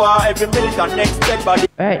suffer. Every minute and next dead body.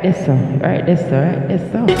 Right this song, right this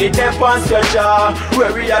song. The death and stretcher,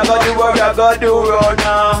 where we are gonna do, what we are gonna do right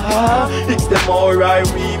now. It's the more I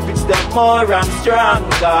weep, it's the more I'm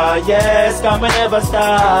stronger. Yes, come and never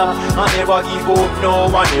stop. I never give up, no,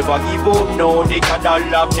 I never give up, no. They got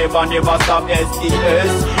that love, never stop.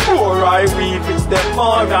 STS, more I weep, it's the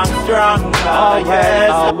more I'm stronger. Yes,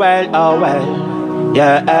 oh well,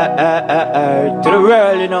 yeah, to the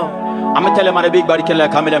world, you know. I'ma tell them how the big body killer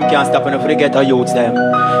come them can't stop and forget our youths them.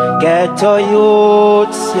 Get to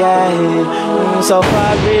youths, yeah.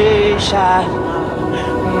 Sufferation,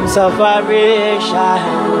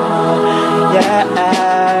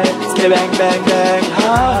 yeah. Skilly bang bang bang,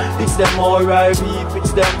 it's the more I weep,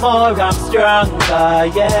 it's the more I'm stronger.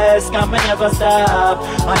 Yes, come and never stop.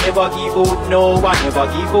 I never give up, no, I never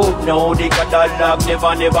give up, no. They got that luck,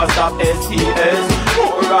 never stop. STS,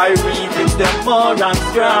 more I weep, it's the more I'm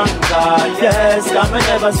stronger. Yes, come and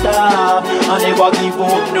never stop. I never give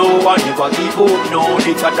up, no, I never give up, no.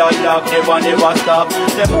 They got that luck, never stop.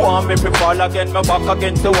 Them want me to fall again, my back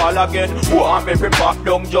against the wall again. Want me to pop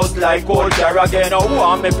down just like old jar again.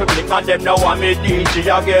 Want me to blink on them, now want me DJ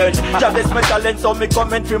again. Just this my talent, so me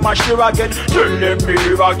coming through my share again. Tell them me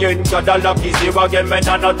here again, cause the luck is here again. Man,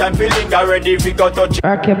 I no time feeling already, we got touch.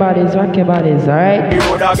 Rock your bodies, alright?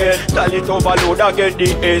 Road again, tell it overload again,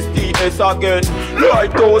 the SDS again.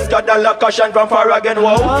 Like those, got the luck shine from far again.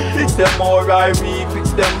 Wow, it's the more I weep,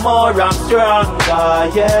 it's the more I'm stronger.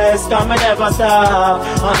 Yes, come and never stop.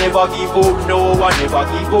 I never give up, no, I never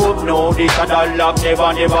give up, no. They got the luck,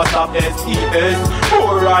 never stop. STS,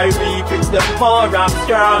 more I weep, it's the more I'm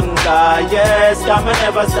stronger. Yes, come and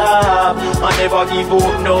never stop. I never give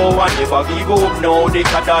up, no, I never give up, no. They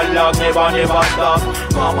got the luck, never stop.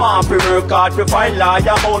 Mama, I work hard to find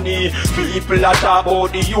liar money. People that talk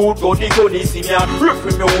about the youth, go the see me.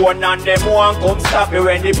 Referee me one and them one come stop me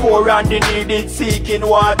when the poor and the needy seeking drinking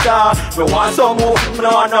water. Me want some more, me no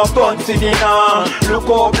want no guns in the now. Look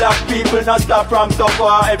how black people not stop from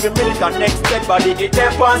suffer. Every minute and next step body get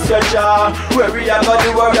them on stretcher. Where we are gonna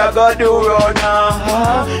do, where we are gonna do right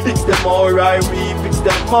now. It's the more I reap, it's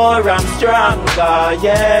the more I'm stronger.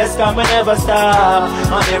 Yes, come and never stop.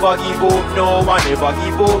 I never give up, no, I never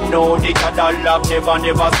give up, no. The catalog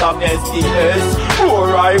never stop. SDS.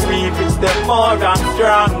 More I reap, it's the more I'm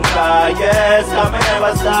stronger. Yes, come and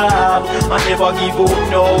never stop. I never give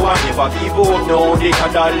up, no, I never give up, no. The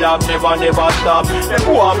catalog never stop.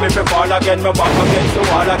 Them want me to fall again, me back against the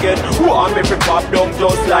wall again. Want me to pop down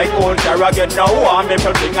just like culture again. Now want me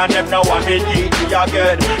to sing and them now want me DJ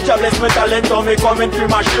again. Jah bless me talent, so me coming through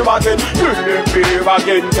my shoe again. Feeling fear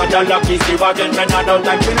again, catalog is live again. Man, I don't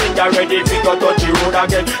like feeling ready, we go touch the road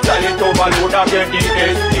again. Talent overload again,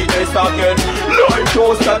 SDS again. Lord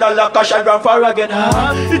shows catalog, I shall run far again.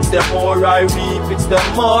 It's the more I reap, it's the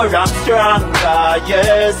more I'm stronger.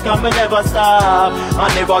 Yes, come and never stop. I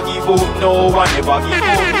never give up, no, I never give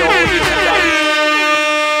up, no.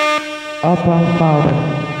 Up and forward.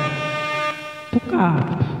 Took up.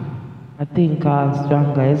 I think I'm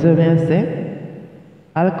stronger. Is what I say?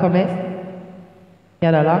 Alkhaamist.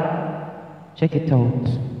 Catalog. Check it out.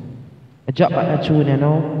 I drop back the tune, you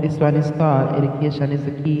know. This one is called Education is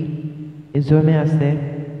the Key. Is what I say?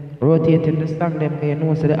 Rotating the song, them you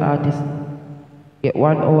know, so the artist get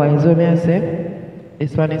 1 hour. Is what I say?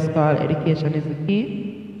 This one is called Education is the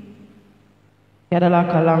Key. Catalog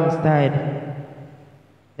alongside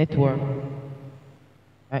Network.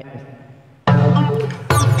 Right.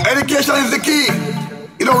 Education is the key.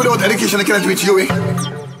 You know, without education, you cannot reach UWI.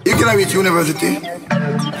 You cannot reach university.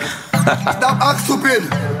 Stop act stupid.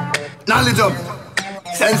 Knowledge up.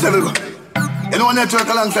 Sense level. You know, network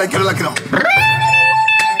alongside Cadillac, you know.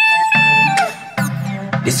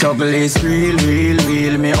 The struggle is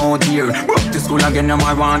real, me out here. Back to school again, now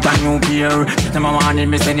I want a new gear. Get my money,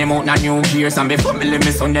 me send him out a new gears. And before me let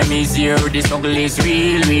me son them easier. The struggle is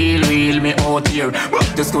real, me out here.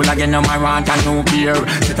 Back to school again, now I want a new gear.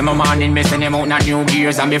 Get my money, me send him out a new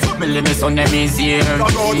gears. And before me let me son them easier.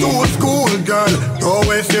 Go to school, girl. Don't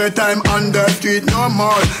waste your time on the street no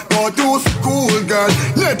more. Go to school, girl.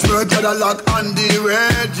 Network Cadillac on the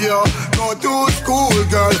radio. Go to school,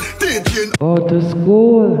 girl. Teaching. Go to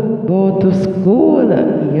school. Go to school.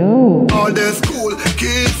 Yo. All the school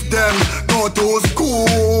kids them go to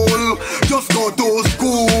school. Just go to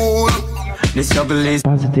school. The struggle is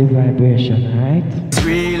positive vibration, right? It's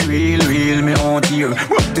real, me out here.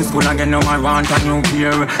 Back to school again, now I want a new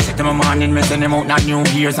gear. Set them a morning, me send them out a new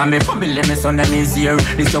gears. And before me let me son them easier.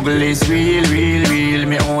 The struggle is real,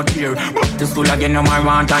 me out here. Back to school again, now I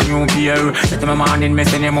want a new gear. Set them a morning, me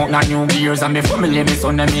send them out a new gears. And before me let me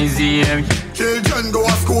son them easier. Children go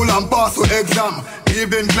to school and pass with exam.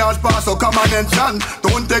 Even class pass so come on and chant.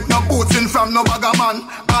 Don't take no boots in from no bagger man.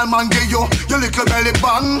 All man get you, your little belly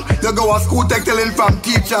bang. You go to school, take telling from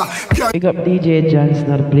teacher. Big up DJ Johnson,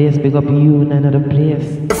 another place. Big up you, another place.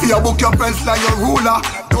 If you book your pencil like your ruler,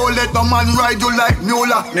 don't let no man ride you like mule.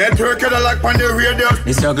 Network like on the radio.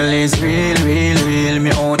 The struggle is real,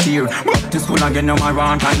 me out here. Back to school again, now I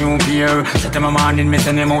want a new gear. Set them a morning, me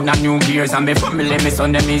send them out a new gears. And before me let me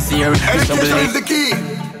son them easier. Education is the key.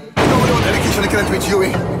 No, without education, you cannot reach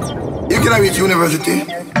UWI. You cannot reach university.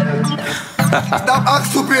 Stop act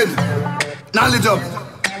stupid. Knowledge up.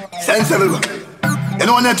 Sense level. You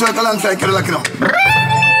know, network alongside Cadillac, you know.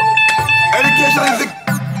 Education is the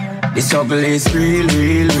The struggle is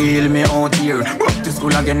real, me out here. Back to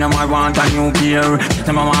school again, now I want a new gear. Get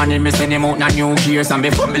them a morning, me send him out a new gears. And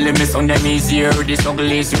before me let me son them easier. The struggle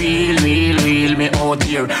is real, me out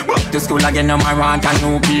here. Back to school again, now I want a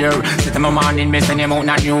new gear. Get them a morning, me send him out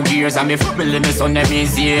a new gears. And before me let me son them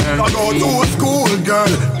easier. Go to school, girl.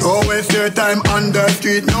 Don't waste your time on the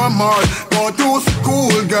street no more. Go to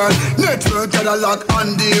school, girl. Network Cadillac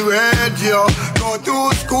on the radio. Go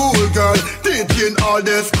to school, girl. Teaching all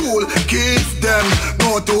the school kids them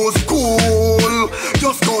go to school.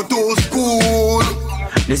 Just go to school.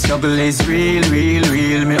 The struggle is real,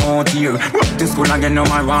 me out here. Back to school again, now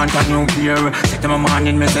I want a new gear. Set them a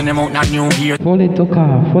morning, me send them out a new gear. Fully took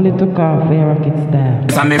off, where rocket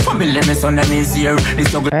style. And me family, me son them easier. The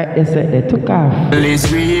struggle right, they took off.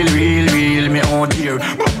 is real, me out here.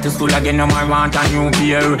 Back to school again, now I want a new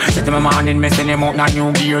gear. Set them a morning, me send them out a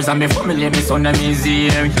new gears. And me family, me son them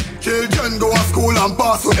easier. Children go to school and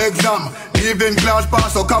pass with exam. Even class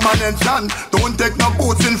pass so come on and chant. Don't take no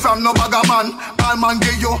boots in from no bagger man. All man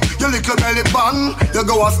get you, your little belly bang. You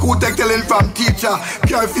go to school, take telling from teacher.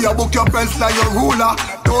 Care for your book, your pencil and your ruler.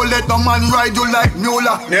 Don't let no man ride you like mule.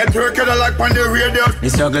 Network it like on the radio. The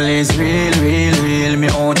struggle is real, real, real, me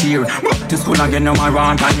out here. Back to school again, now I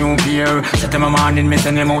want a new gear. Set them a morning, me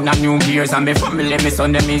send them out na new gears. And me family, me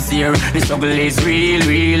son them is here. The struggle is real,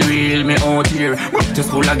 real, real, me out here. Back to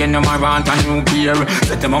school again, now I want a new gear.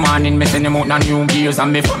 Set them a morning, me send them out na new gears.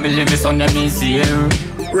 And me family, me son them is here.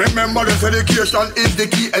 Remember this, education is the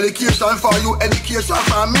key. Education for you, education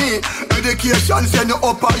for me. Education send you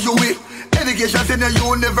up and you with. Education send you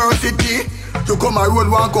university. You come a road,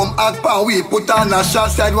 one come act pan we. Put on a short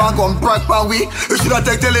side, one come brag pan we. You should have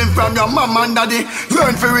taken telling from your mama and daddy.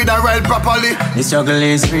 Learn to read and write properly. The struggle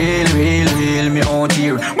is real, real, real, me out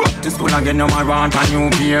here. Back to school again, now I want a new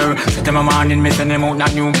gear. Set them a morning, me send them out na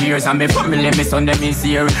new gears. And me family, me son them is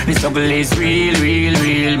here. The struggle is real, real,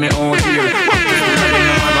 real, me out here. Back to school again,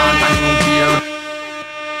 now I want a new gear.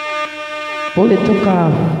 Pull it took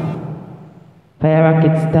off. Fire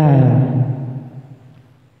rocket style.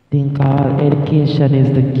 Think all education is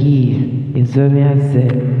the key. Is what me I say.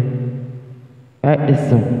 Right this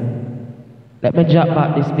song. Let me drop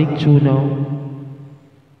back this big tune now.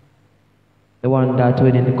 The one that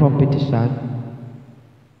win in the competition.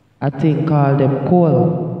 I think all them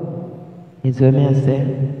cool. Is what me I say.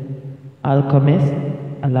 Alkhaamist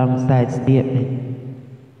alongside Statement.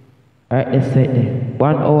 Right this right there.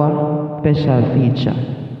 1 hour special feature.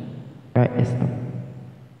 Right this now.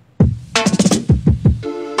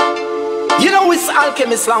 You know it's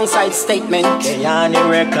Alkhaamist alongside Statement. Kayani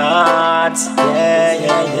Records,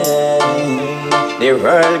 yeah. The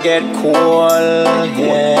world get cold,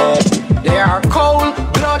 yeah. There are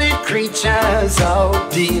cold-blooded creatures out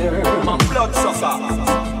there. Blood sucker.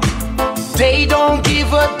 They don't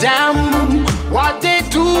give a damn what they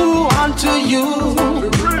do unto you.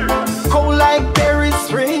 Cold like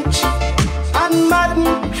berries rich and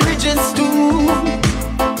maddened fridges too.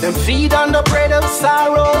 Them feed on the bread of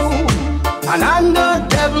sorrow and on the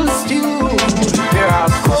devil's stew. There are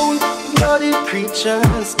cold-blooded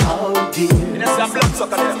creatures out there.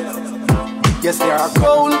 Yes, there are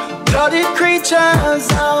cold-blooded creatures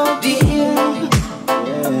out there.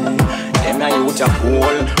 Them a youth a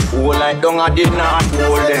cool like dung a the north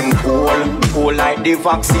pole. Them cool like the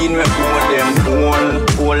vaccine we cool. Them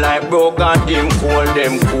cool like broken them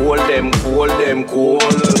cool.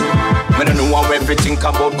 Me don't know how everything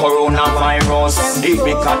about coronavirus. It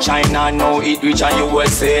make a China now, it reach a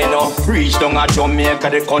USA now. Reach down a Jamaica,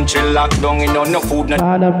 the country locked down, you know, no food, no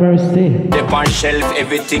God have mercy. They on shelf,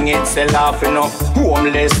 everything it sell off, you know.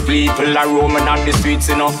 Homeless people are roaming on the streets,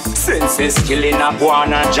 you know. Senses killing a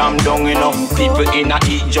guana jam down, you know. People in a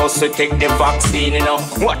eat just to take the vaccine, you know.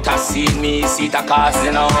 What I see me, see the cause,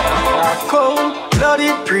 you know.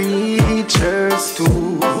 Cold-blooded preachers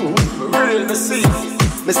too. Real me see.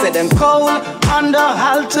 Me say them cold on the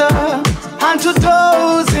altar and to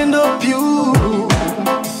those in the pew.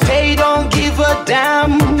 They don't give a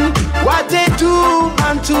damn what they do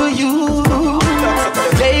unto you.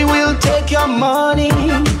 They will take your money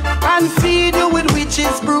and feed you with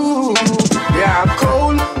witches brew. They are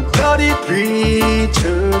cold-blooded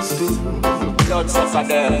preachers do.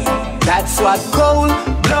 That's what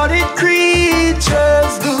cold-blooded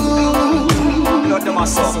creatures do.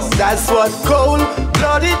 That's what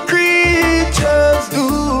cold-blooded creatures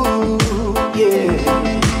do. Yeah.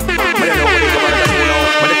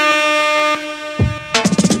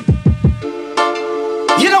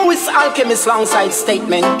 You know it's Alkhaamist alongside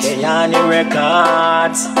Statement. Kayani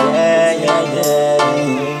Records, yeah.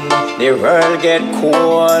 The world get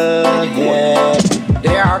cold, yeah.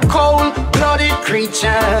 There are cold-blooded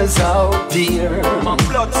creatures out there.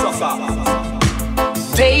 Blood sucker.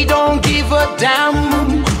 They don't give a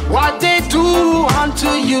damn what they do unto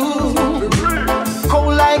you.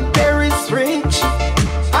 Cold like berries rich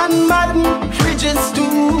and maddened fridges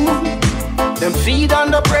too. Them feed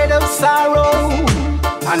on the bread of sorrow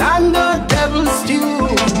and on the devil's stew.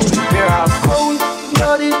 There are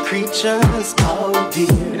cold-blooded creatures out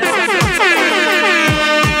there.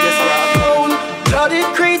 Yes, there are cold-blooded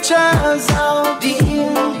creatures out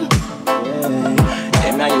there.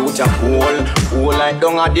 Them a youth a cool like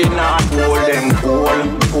dung a the north pole. Them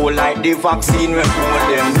cool like the vaccine we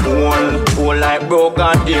cool like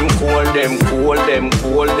broken them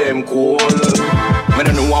cool. Me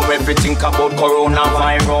don't know how everything about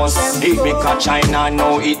coronavirus. It make a China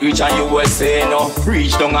now, it reach a USA now.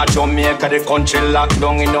 Reach down a Jamaica, the country locked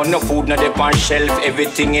down, you know. No food, no dey on shelf,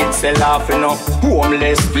 everything it sell off, you know.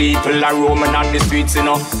 Homeless people are roaming on the streets, you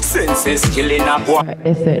know. Senses killing a boy.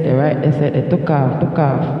 They said they took off.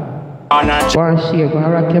 One share, go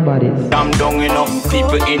rock your bodies. I'm down, you know.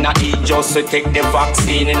 People in a eat just to take the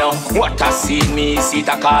vaccine, you know. What I see me, see it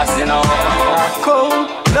a cause, you know.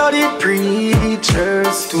 Cold-blooded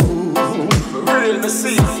preachers too. Real, me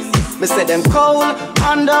see. Me say them cold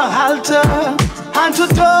on the altar and to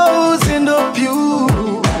those in the pew.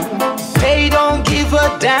 They don't give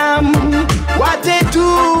a damn what they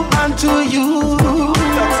do unto you.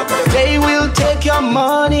 They will take your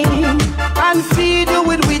money and feed you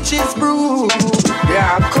with witches brew. They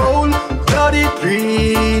are cold-blooded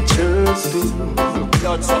preachers do.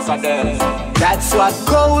 That's what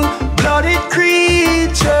cold-blooded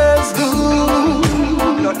creatures do.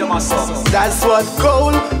 That's what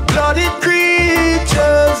cold-blooded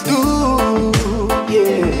creatures do.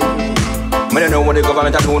 Yeah. I don't know what the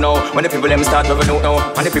government are do now. When the people them start revenue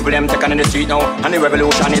now, and the people them take on in the street now, and the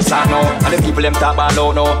revolution is start now, and the people them talk about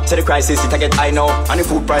low now. So the crisis it a get high now, and the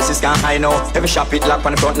food prices gone high now. Every shop it lock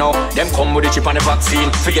on the front now. Them come with the chip on the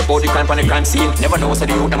vaccine, forget about the crime on the crime scene. Never know so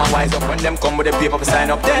the youth them a wise up when them come with the paper to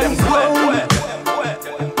sign up. Them cold.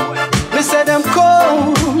 Me say them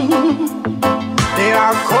cold. They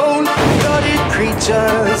are cold-blooded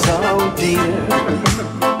creatures out there.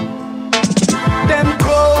 Them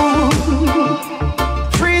cold,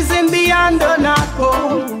 freezing beyond the North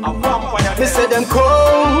Pole. Me say them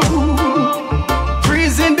cold,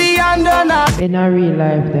 freezing beyond the North Pole. In a real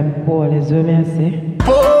life, them Paul is what I say.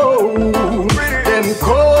 Cold, them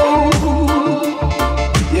cold,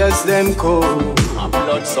 yes them cold.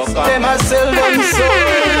 Them a sell them soul.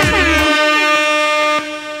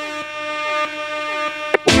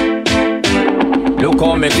 Look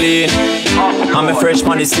how me clean, I'm a fresh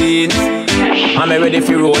on the scene, I'm ready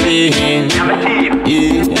for rolling.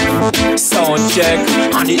 Yeah. Sound check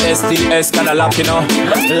on the STS got a lock, you know.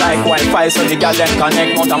 Like Wi-Fi so the girl them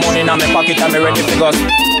connect. Mount of money in my pocket, I'm ready for go.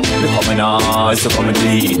 Me coming on, so coming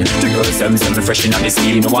clean. The girls them say me fresh in the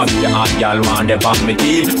scene. One be the hot girl, one they pop me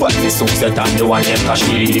team. But the sunset and the one them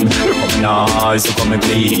Kashim. Me coming on, so coming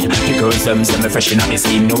clean. The girls them say me fresh in the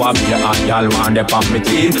scene. One be the hot girl, one they pop me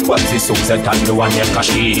team. But the sunset and the one them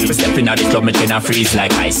Kashim. Me step in at the club, me turn a freeze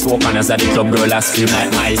like ice. Walk on as at the club, girl I scream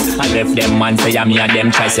like mice. I left them man say I'm me and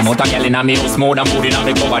them try. Say mount a girl in a me house, more than food in a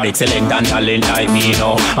me cover. Excellent and talent like me, you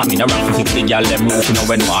know. I mean a rap to fix the girl them roof, you know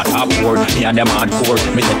when water pour. Me and them hardcore,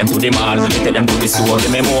 me take them to the mall, me take them to the store,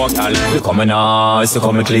 give me mortal. We coming on, so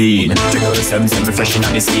coming clean. The girls them say me fresh in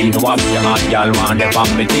the scene. No one be a hot girl, one they pop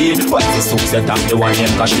me team. But the sunset and the one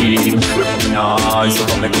them Kashim. We coming on, so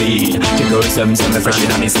coming clean. The girls them say me fresh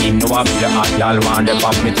in the scene. No one be a hot girl, one they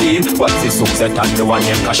pop me team. But the sunset and the one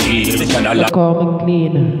them Kashim. Look how me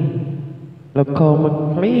clean. Look how me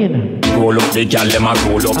clean. Roll up the girl, them a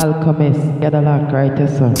roll up. Alkhaamist, get a lock right here,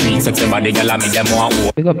 son. Sweet sexy body girl, I me them want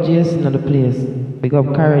hope. Big up Jason at the place. Big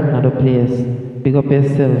up Karen at the place. Big up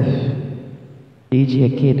yourself. DJ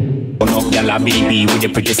Kid. Burn up girl, a baby with the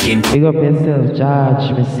pretty skin. Big up yourself,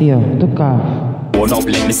 George. Me see you. Took off. Burn up,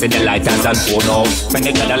 let me see the lighters and phone up. When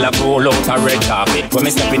the girl a roll out a red carpet. When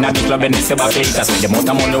me step in at the club and they say about it. That's when the amount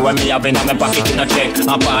of money when me have in my pocket in a check.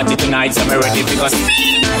 A party tonight, so me ready because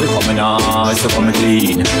we coming on, so coming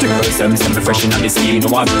clean. The girls them say me fresh in the scene. No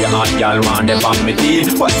one be a hot girl, one they pop me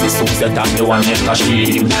team. What's the sunset and the one them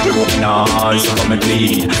Kashim. We coming on, so coming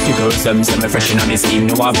clean. The girls them say me fresh in the scene.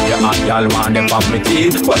 No one be a hot girl, one they pop me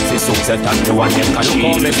team. What's the sunset and the one them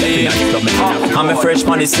Kashim. I'm a fresh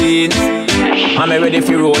on the scene. I'm ready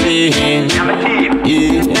for rolling.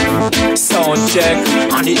 Yeah. Sound check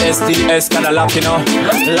on the STS got a lock, you know.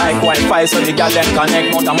 Like Wi-Fi so the girl them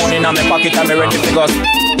connect. Mount of money in my pocket, I'm ready for go.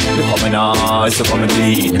 We coming on, so coming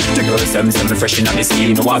clean. The girls them say me fresh in the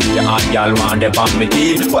scene. No one be a hot girl, one they pop me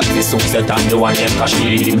team. But the sunset and the one them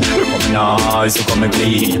Kashim. We coming on, so coming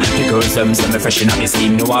clean. The girls them say me fresh in the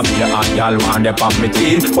scene. No one be a hot girl, one they pop me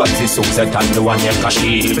team. But the sunset and the one them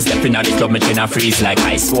Kashim. We step in at the club, me turn a freeze like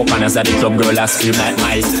ice. Walk on as at the club, girl I scream like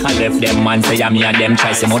mice. I left them man say I'm me and them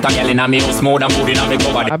try. Say mount a girl in a me house, more than food in a me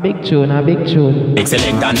cover. A big tune, a big tune.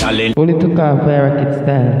 Excellent and talent. Only took off by rocket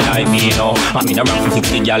style. Like me, you know. I mean a rap to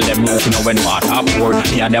fix the girl them roof, you know when water pour.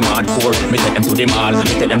 Me and them hardcore. Me take them to the mall, me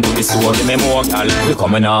take them to the store, give me more girl. We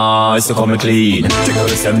coming on, so coming clean. The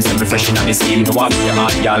girls them say me fresh in the scene. No one be a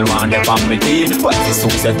hot girl, one they pop me team. But the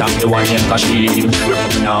sunset and the one them Kashim. We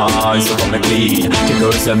coming on, so coming clean. The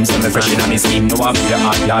girls them say me fresh in the scene. No one be a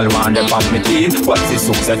hot girl, one they pop me team. But the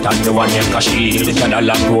sunset and the one them Kashim. The girl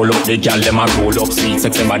a roll up, the girl them a roll up. Sweet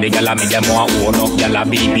sexy body girl a me them want own up. Girl a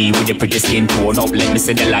baby with the pretty skin tone up. Let me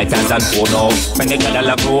see the lighters and phone up. When the girl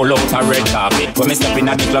a roll out a red carpet. When me step in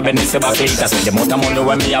at the club and they say about it. That's when the amount of money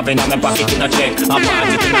when me have in my pocket in a check. A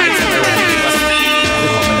party tonight, so me ready to go. We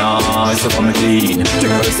coming on, nice, so come clean. The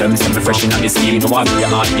girls them say me fresh in the scheme. No one be a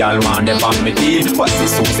hot girl want them on me teeth. What's the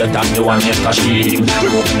success and the one make a sheen?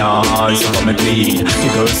 Nice, so come clean. The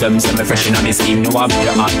girls them say me fresh in the scheme. No one be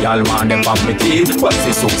a hot girl want them on me teeth. What's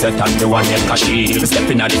the success and the one make a sheen?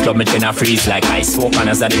 Stepping at the club, me turn a freeze like ice. Walk on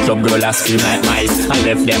as at the club, girl I scream like mice. I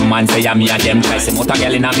left them man say I'm me and them try. Say motor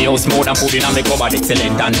girl in a me house, more than food in a me cupboard.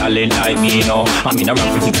 Excellent and talent like me, you know. I mean a rap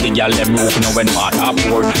with the girl them roof, you know when water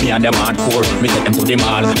pour. Me and them hardcore. Me take them to the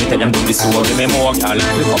mall, me take them to the store. Give me more girl.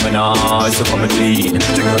 We coming nice, so come clean.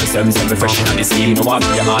 The girls them say me fresh in the scheme. No one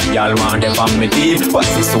be a hot girl want them on me teeth. What's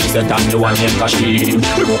the success and the one named Kashim?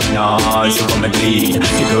 We coming nice, so come clean.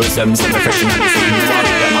 The girls them say me fresh in the scheme. No one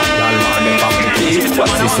be a hot girl want them on me teeth.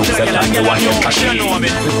 What's the success and the one named Kashim?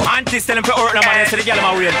 Aunties tell them for work no money, so the girl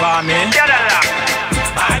ma wait for me.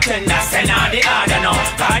 Bartender send on the order now.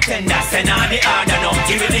 Bartender send on the order now.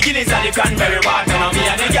 Give me the Guinness and the cranberry water now. Me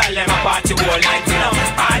and the girl them a party all night, you know.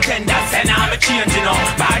 Bartender send on me change, you know.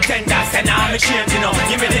 Bartender send on me change, you know.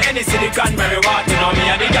 Give me the Hennessy, the cranberry water now. Me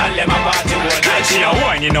and the girl them a party all night. She a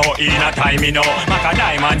wine, you know, in a time, you know. Mac a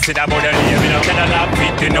diamond, sit about the name, you know. Can a lap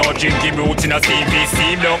fit, you know. Drinky boots, you know.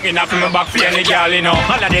 Steam down in a from my back for any girl, you know.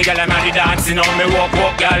 All of the girl them a the dance, you know. Me walk,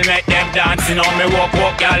 girl, make them dance, you know. Me walk,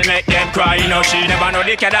 girl, make them cry, you know. She never know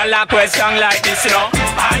the Cadillac with song like this, you know.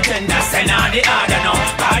 Bartender send on the order now.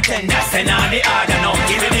 Bartender send on the order now.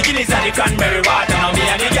 Give me the Guinness and the cranberry water now. Me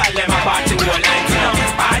and the girl them a party all night, you know.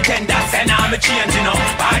 Bartender send on me change, you know.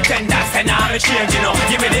 Bartender send on me change, you know.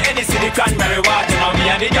 Give me the Hennessy, the cranberry water now. Me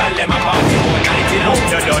and the girl them a party all night, you know.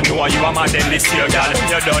 You don't know you a mad in this year, girl.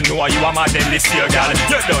 You don't know you a mad in this year, girl.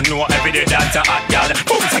 You don't know every day that's a hot girl.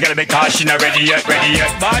 Boom, I gotta be caution ready yet, ready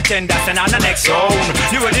yet. Bartender send on the next round.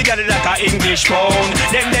 You really got it like a English pound.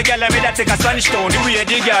 Them the girl me that take a Spanish tone. The way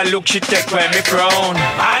the girl look, she take away me crown.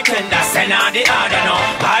 Bartender send on the order now.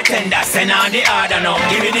 Bartender send on the order now.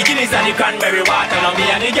 Give me the Guinness and the cranberry water now. Me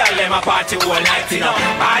and the girl them a party all night, you know.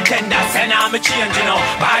 Bartender send on me change, you know.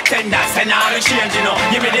 Bartender send on me change, you know.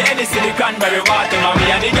 Give me the Hennessy, the cranberry water now. Me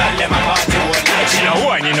and the girl them a party all night. She know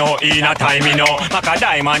wine, you know, in a time, you know. Mac a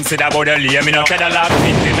diamond, sit about the lame, you know. Cadillac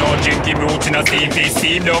fit, you know. Drinky boots, you know.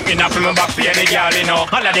 Steam down in a from my back for any girl, you know.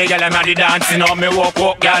 All of the girl them a the dance, you know. Me walk,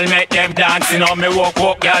 girl, make them dance, you know. Me walk,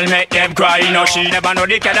 girl, make them cry, you know. She never know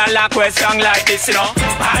the Cadillac with song like this, you know.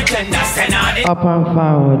 Bartender send on the Up and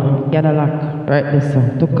forward, Cadillac, right this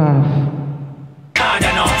one, took off.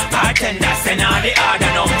 order now. Bartender send on the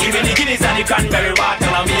order now. Give me the Guinness and the cranberry water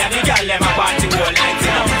now. Me and the girl them a party all night,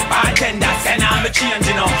 you know. Bartender send on me change,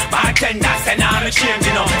 you know. Bartender send on me change,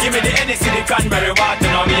 you know. Give me the Hennessy, the cranberry water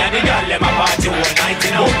now. Me and the girl them a party all night,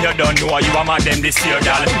 you know. You don't know you a mad them this year,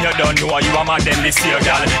 girl. You don't know you a mad them this year,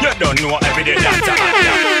 girl. You don't know every day that's a hot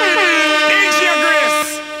girl. DJ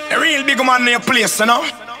Grace, a real big man in your place, you know.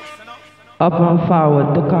 Up and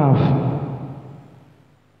forward, took off.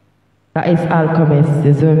 That is Alkhaamist,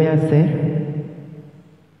 is what I say.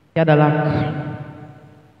 Cadillac.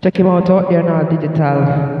 Check him out there on our digital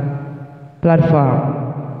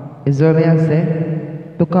platform. Is what I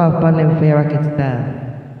say. Took off on them for your rocket style.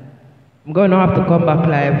 I'm going to have to come back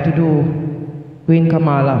live to do Queen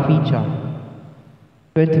Kamala feature.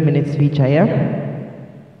 20 minutes feature, yeah?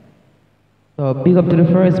 So big up to the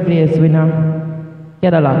first place winner,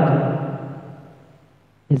 Cadillac.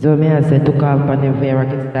 Is what I say, took off on them for your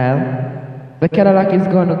rocket style. The Cadillac is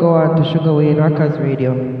going to go on to Sugar Wayne Rockers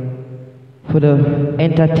Radio for the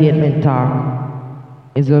entertainment talk.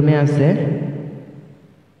 Is what I say.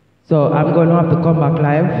 So I'm going to have to come back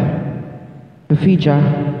live to feature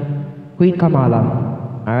Queen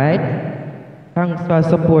Kamala. Alright? Thanks for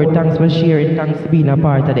support, thanks for sharing, thanks for being a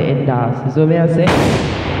part of the end dance. Is what I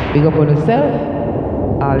say. Big up on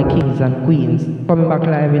yourself, all the kings and queens. Coming back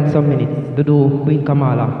live in some minutes to do Queen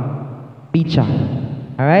Kamala feature.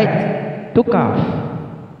 Alright? Took off,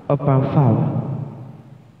 up and forward.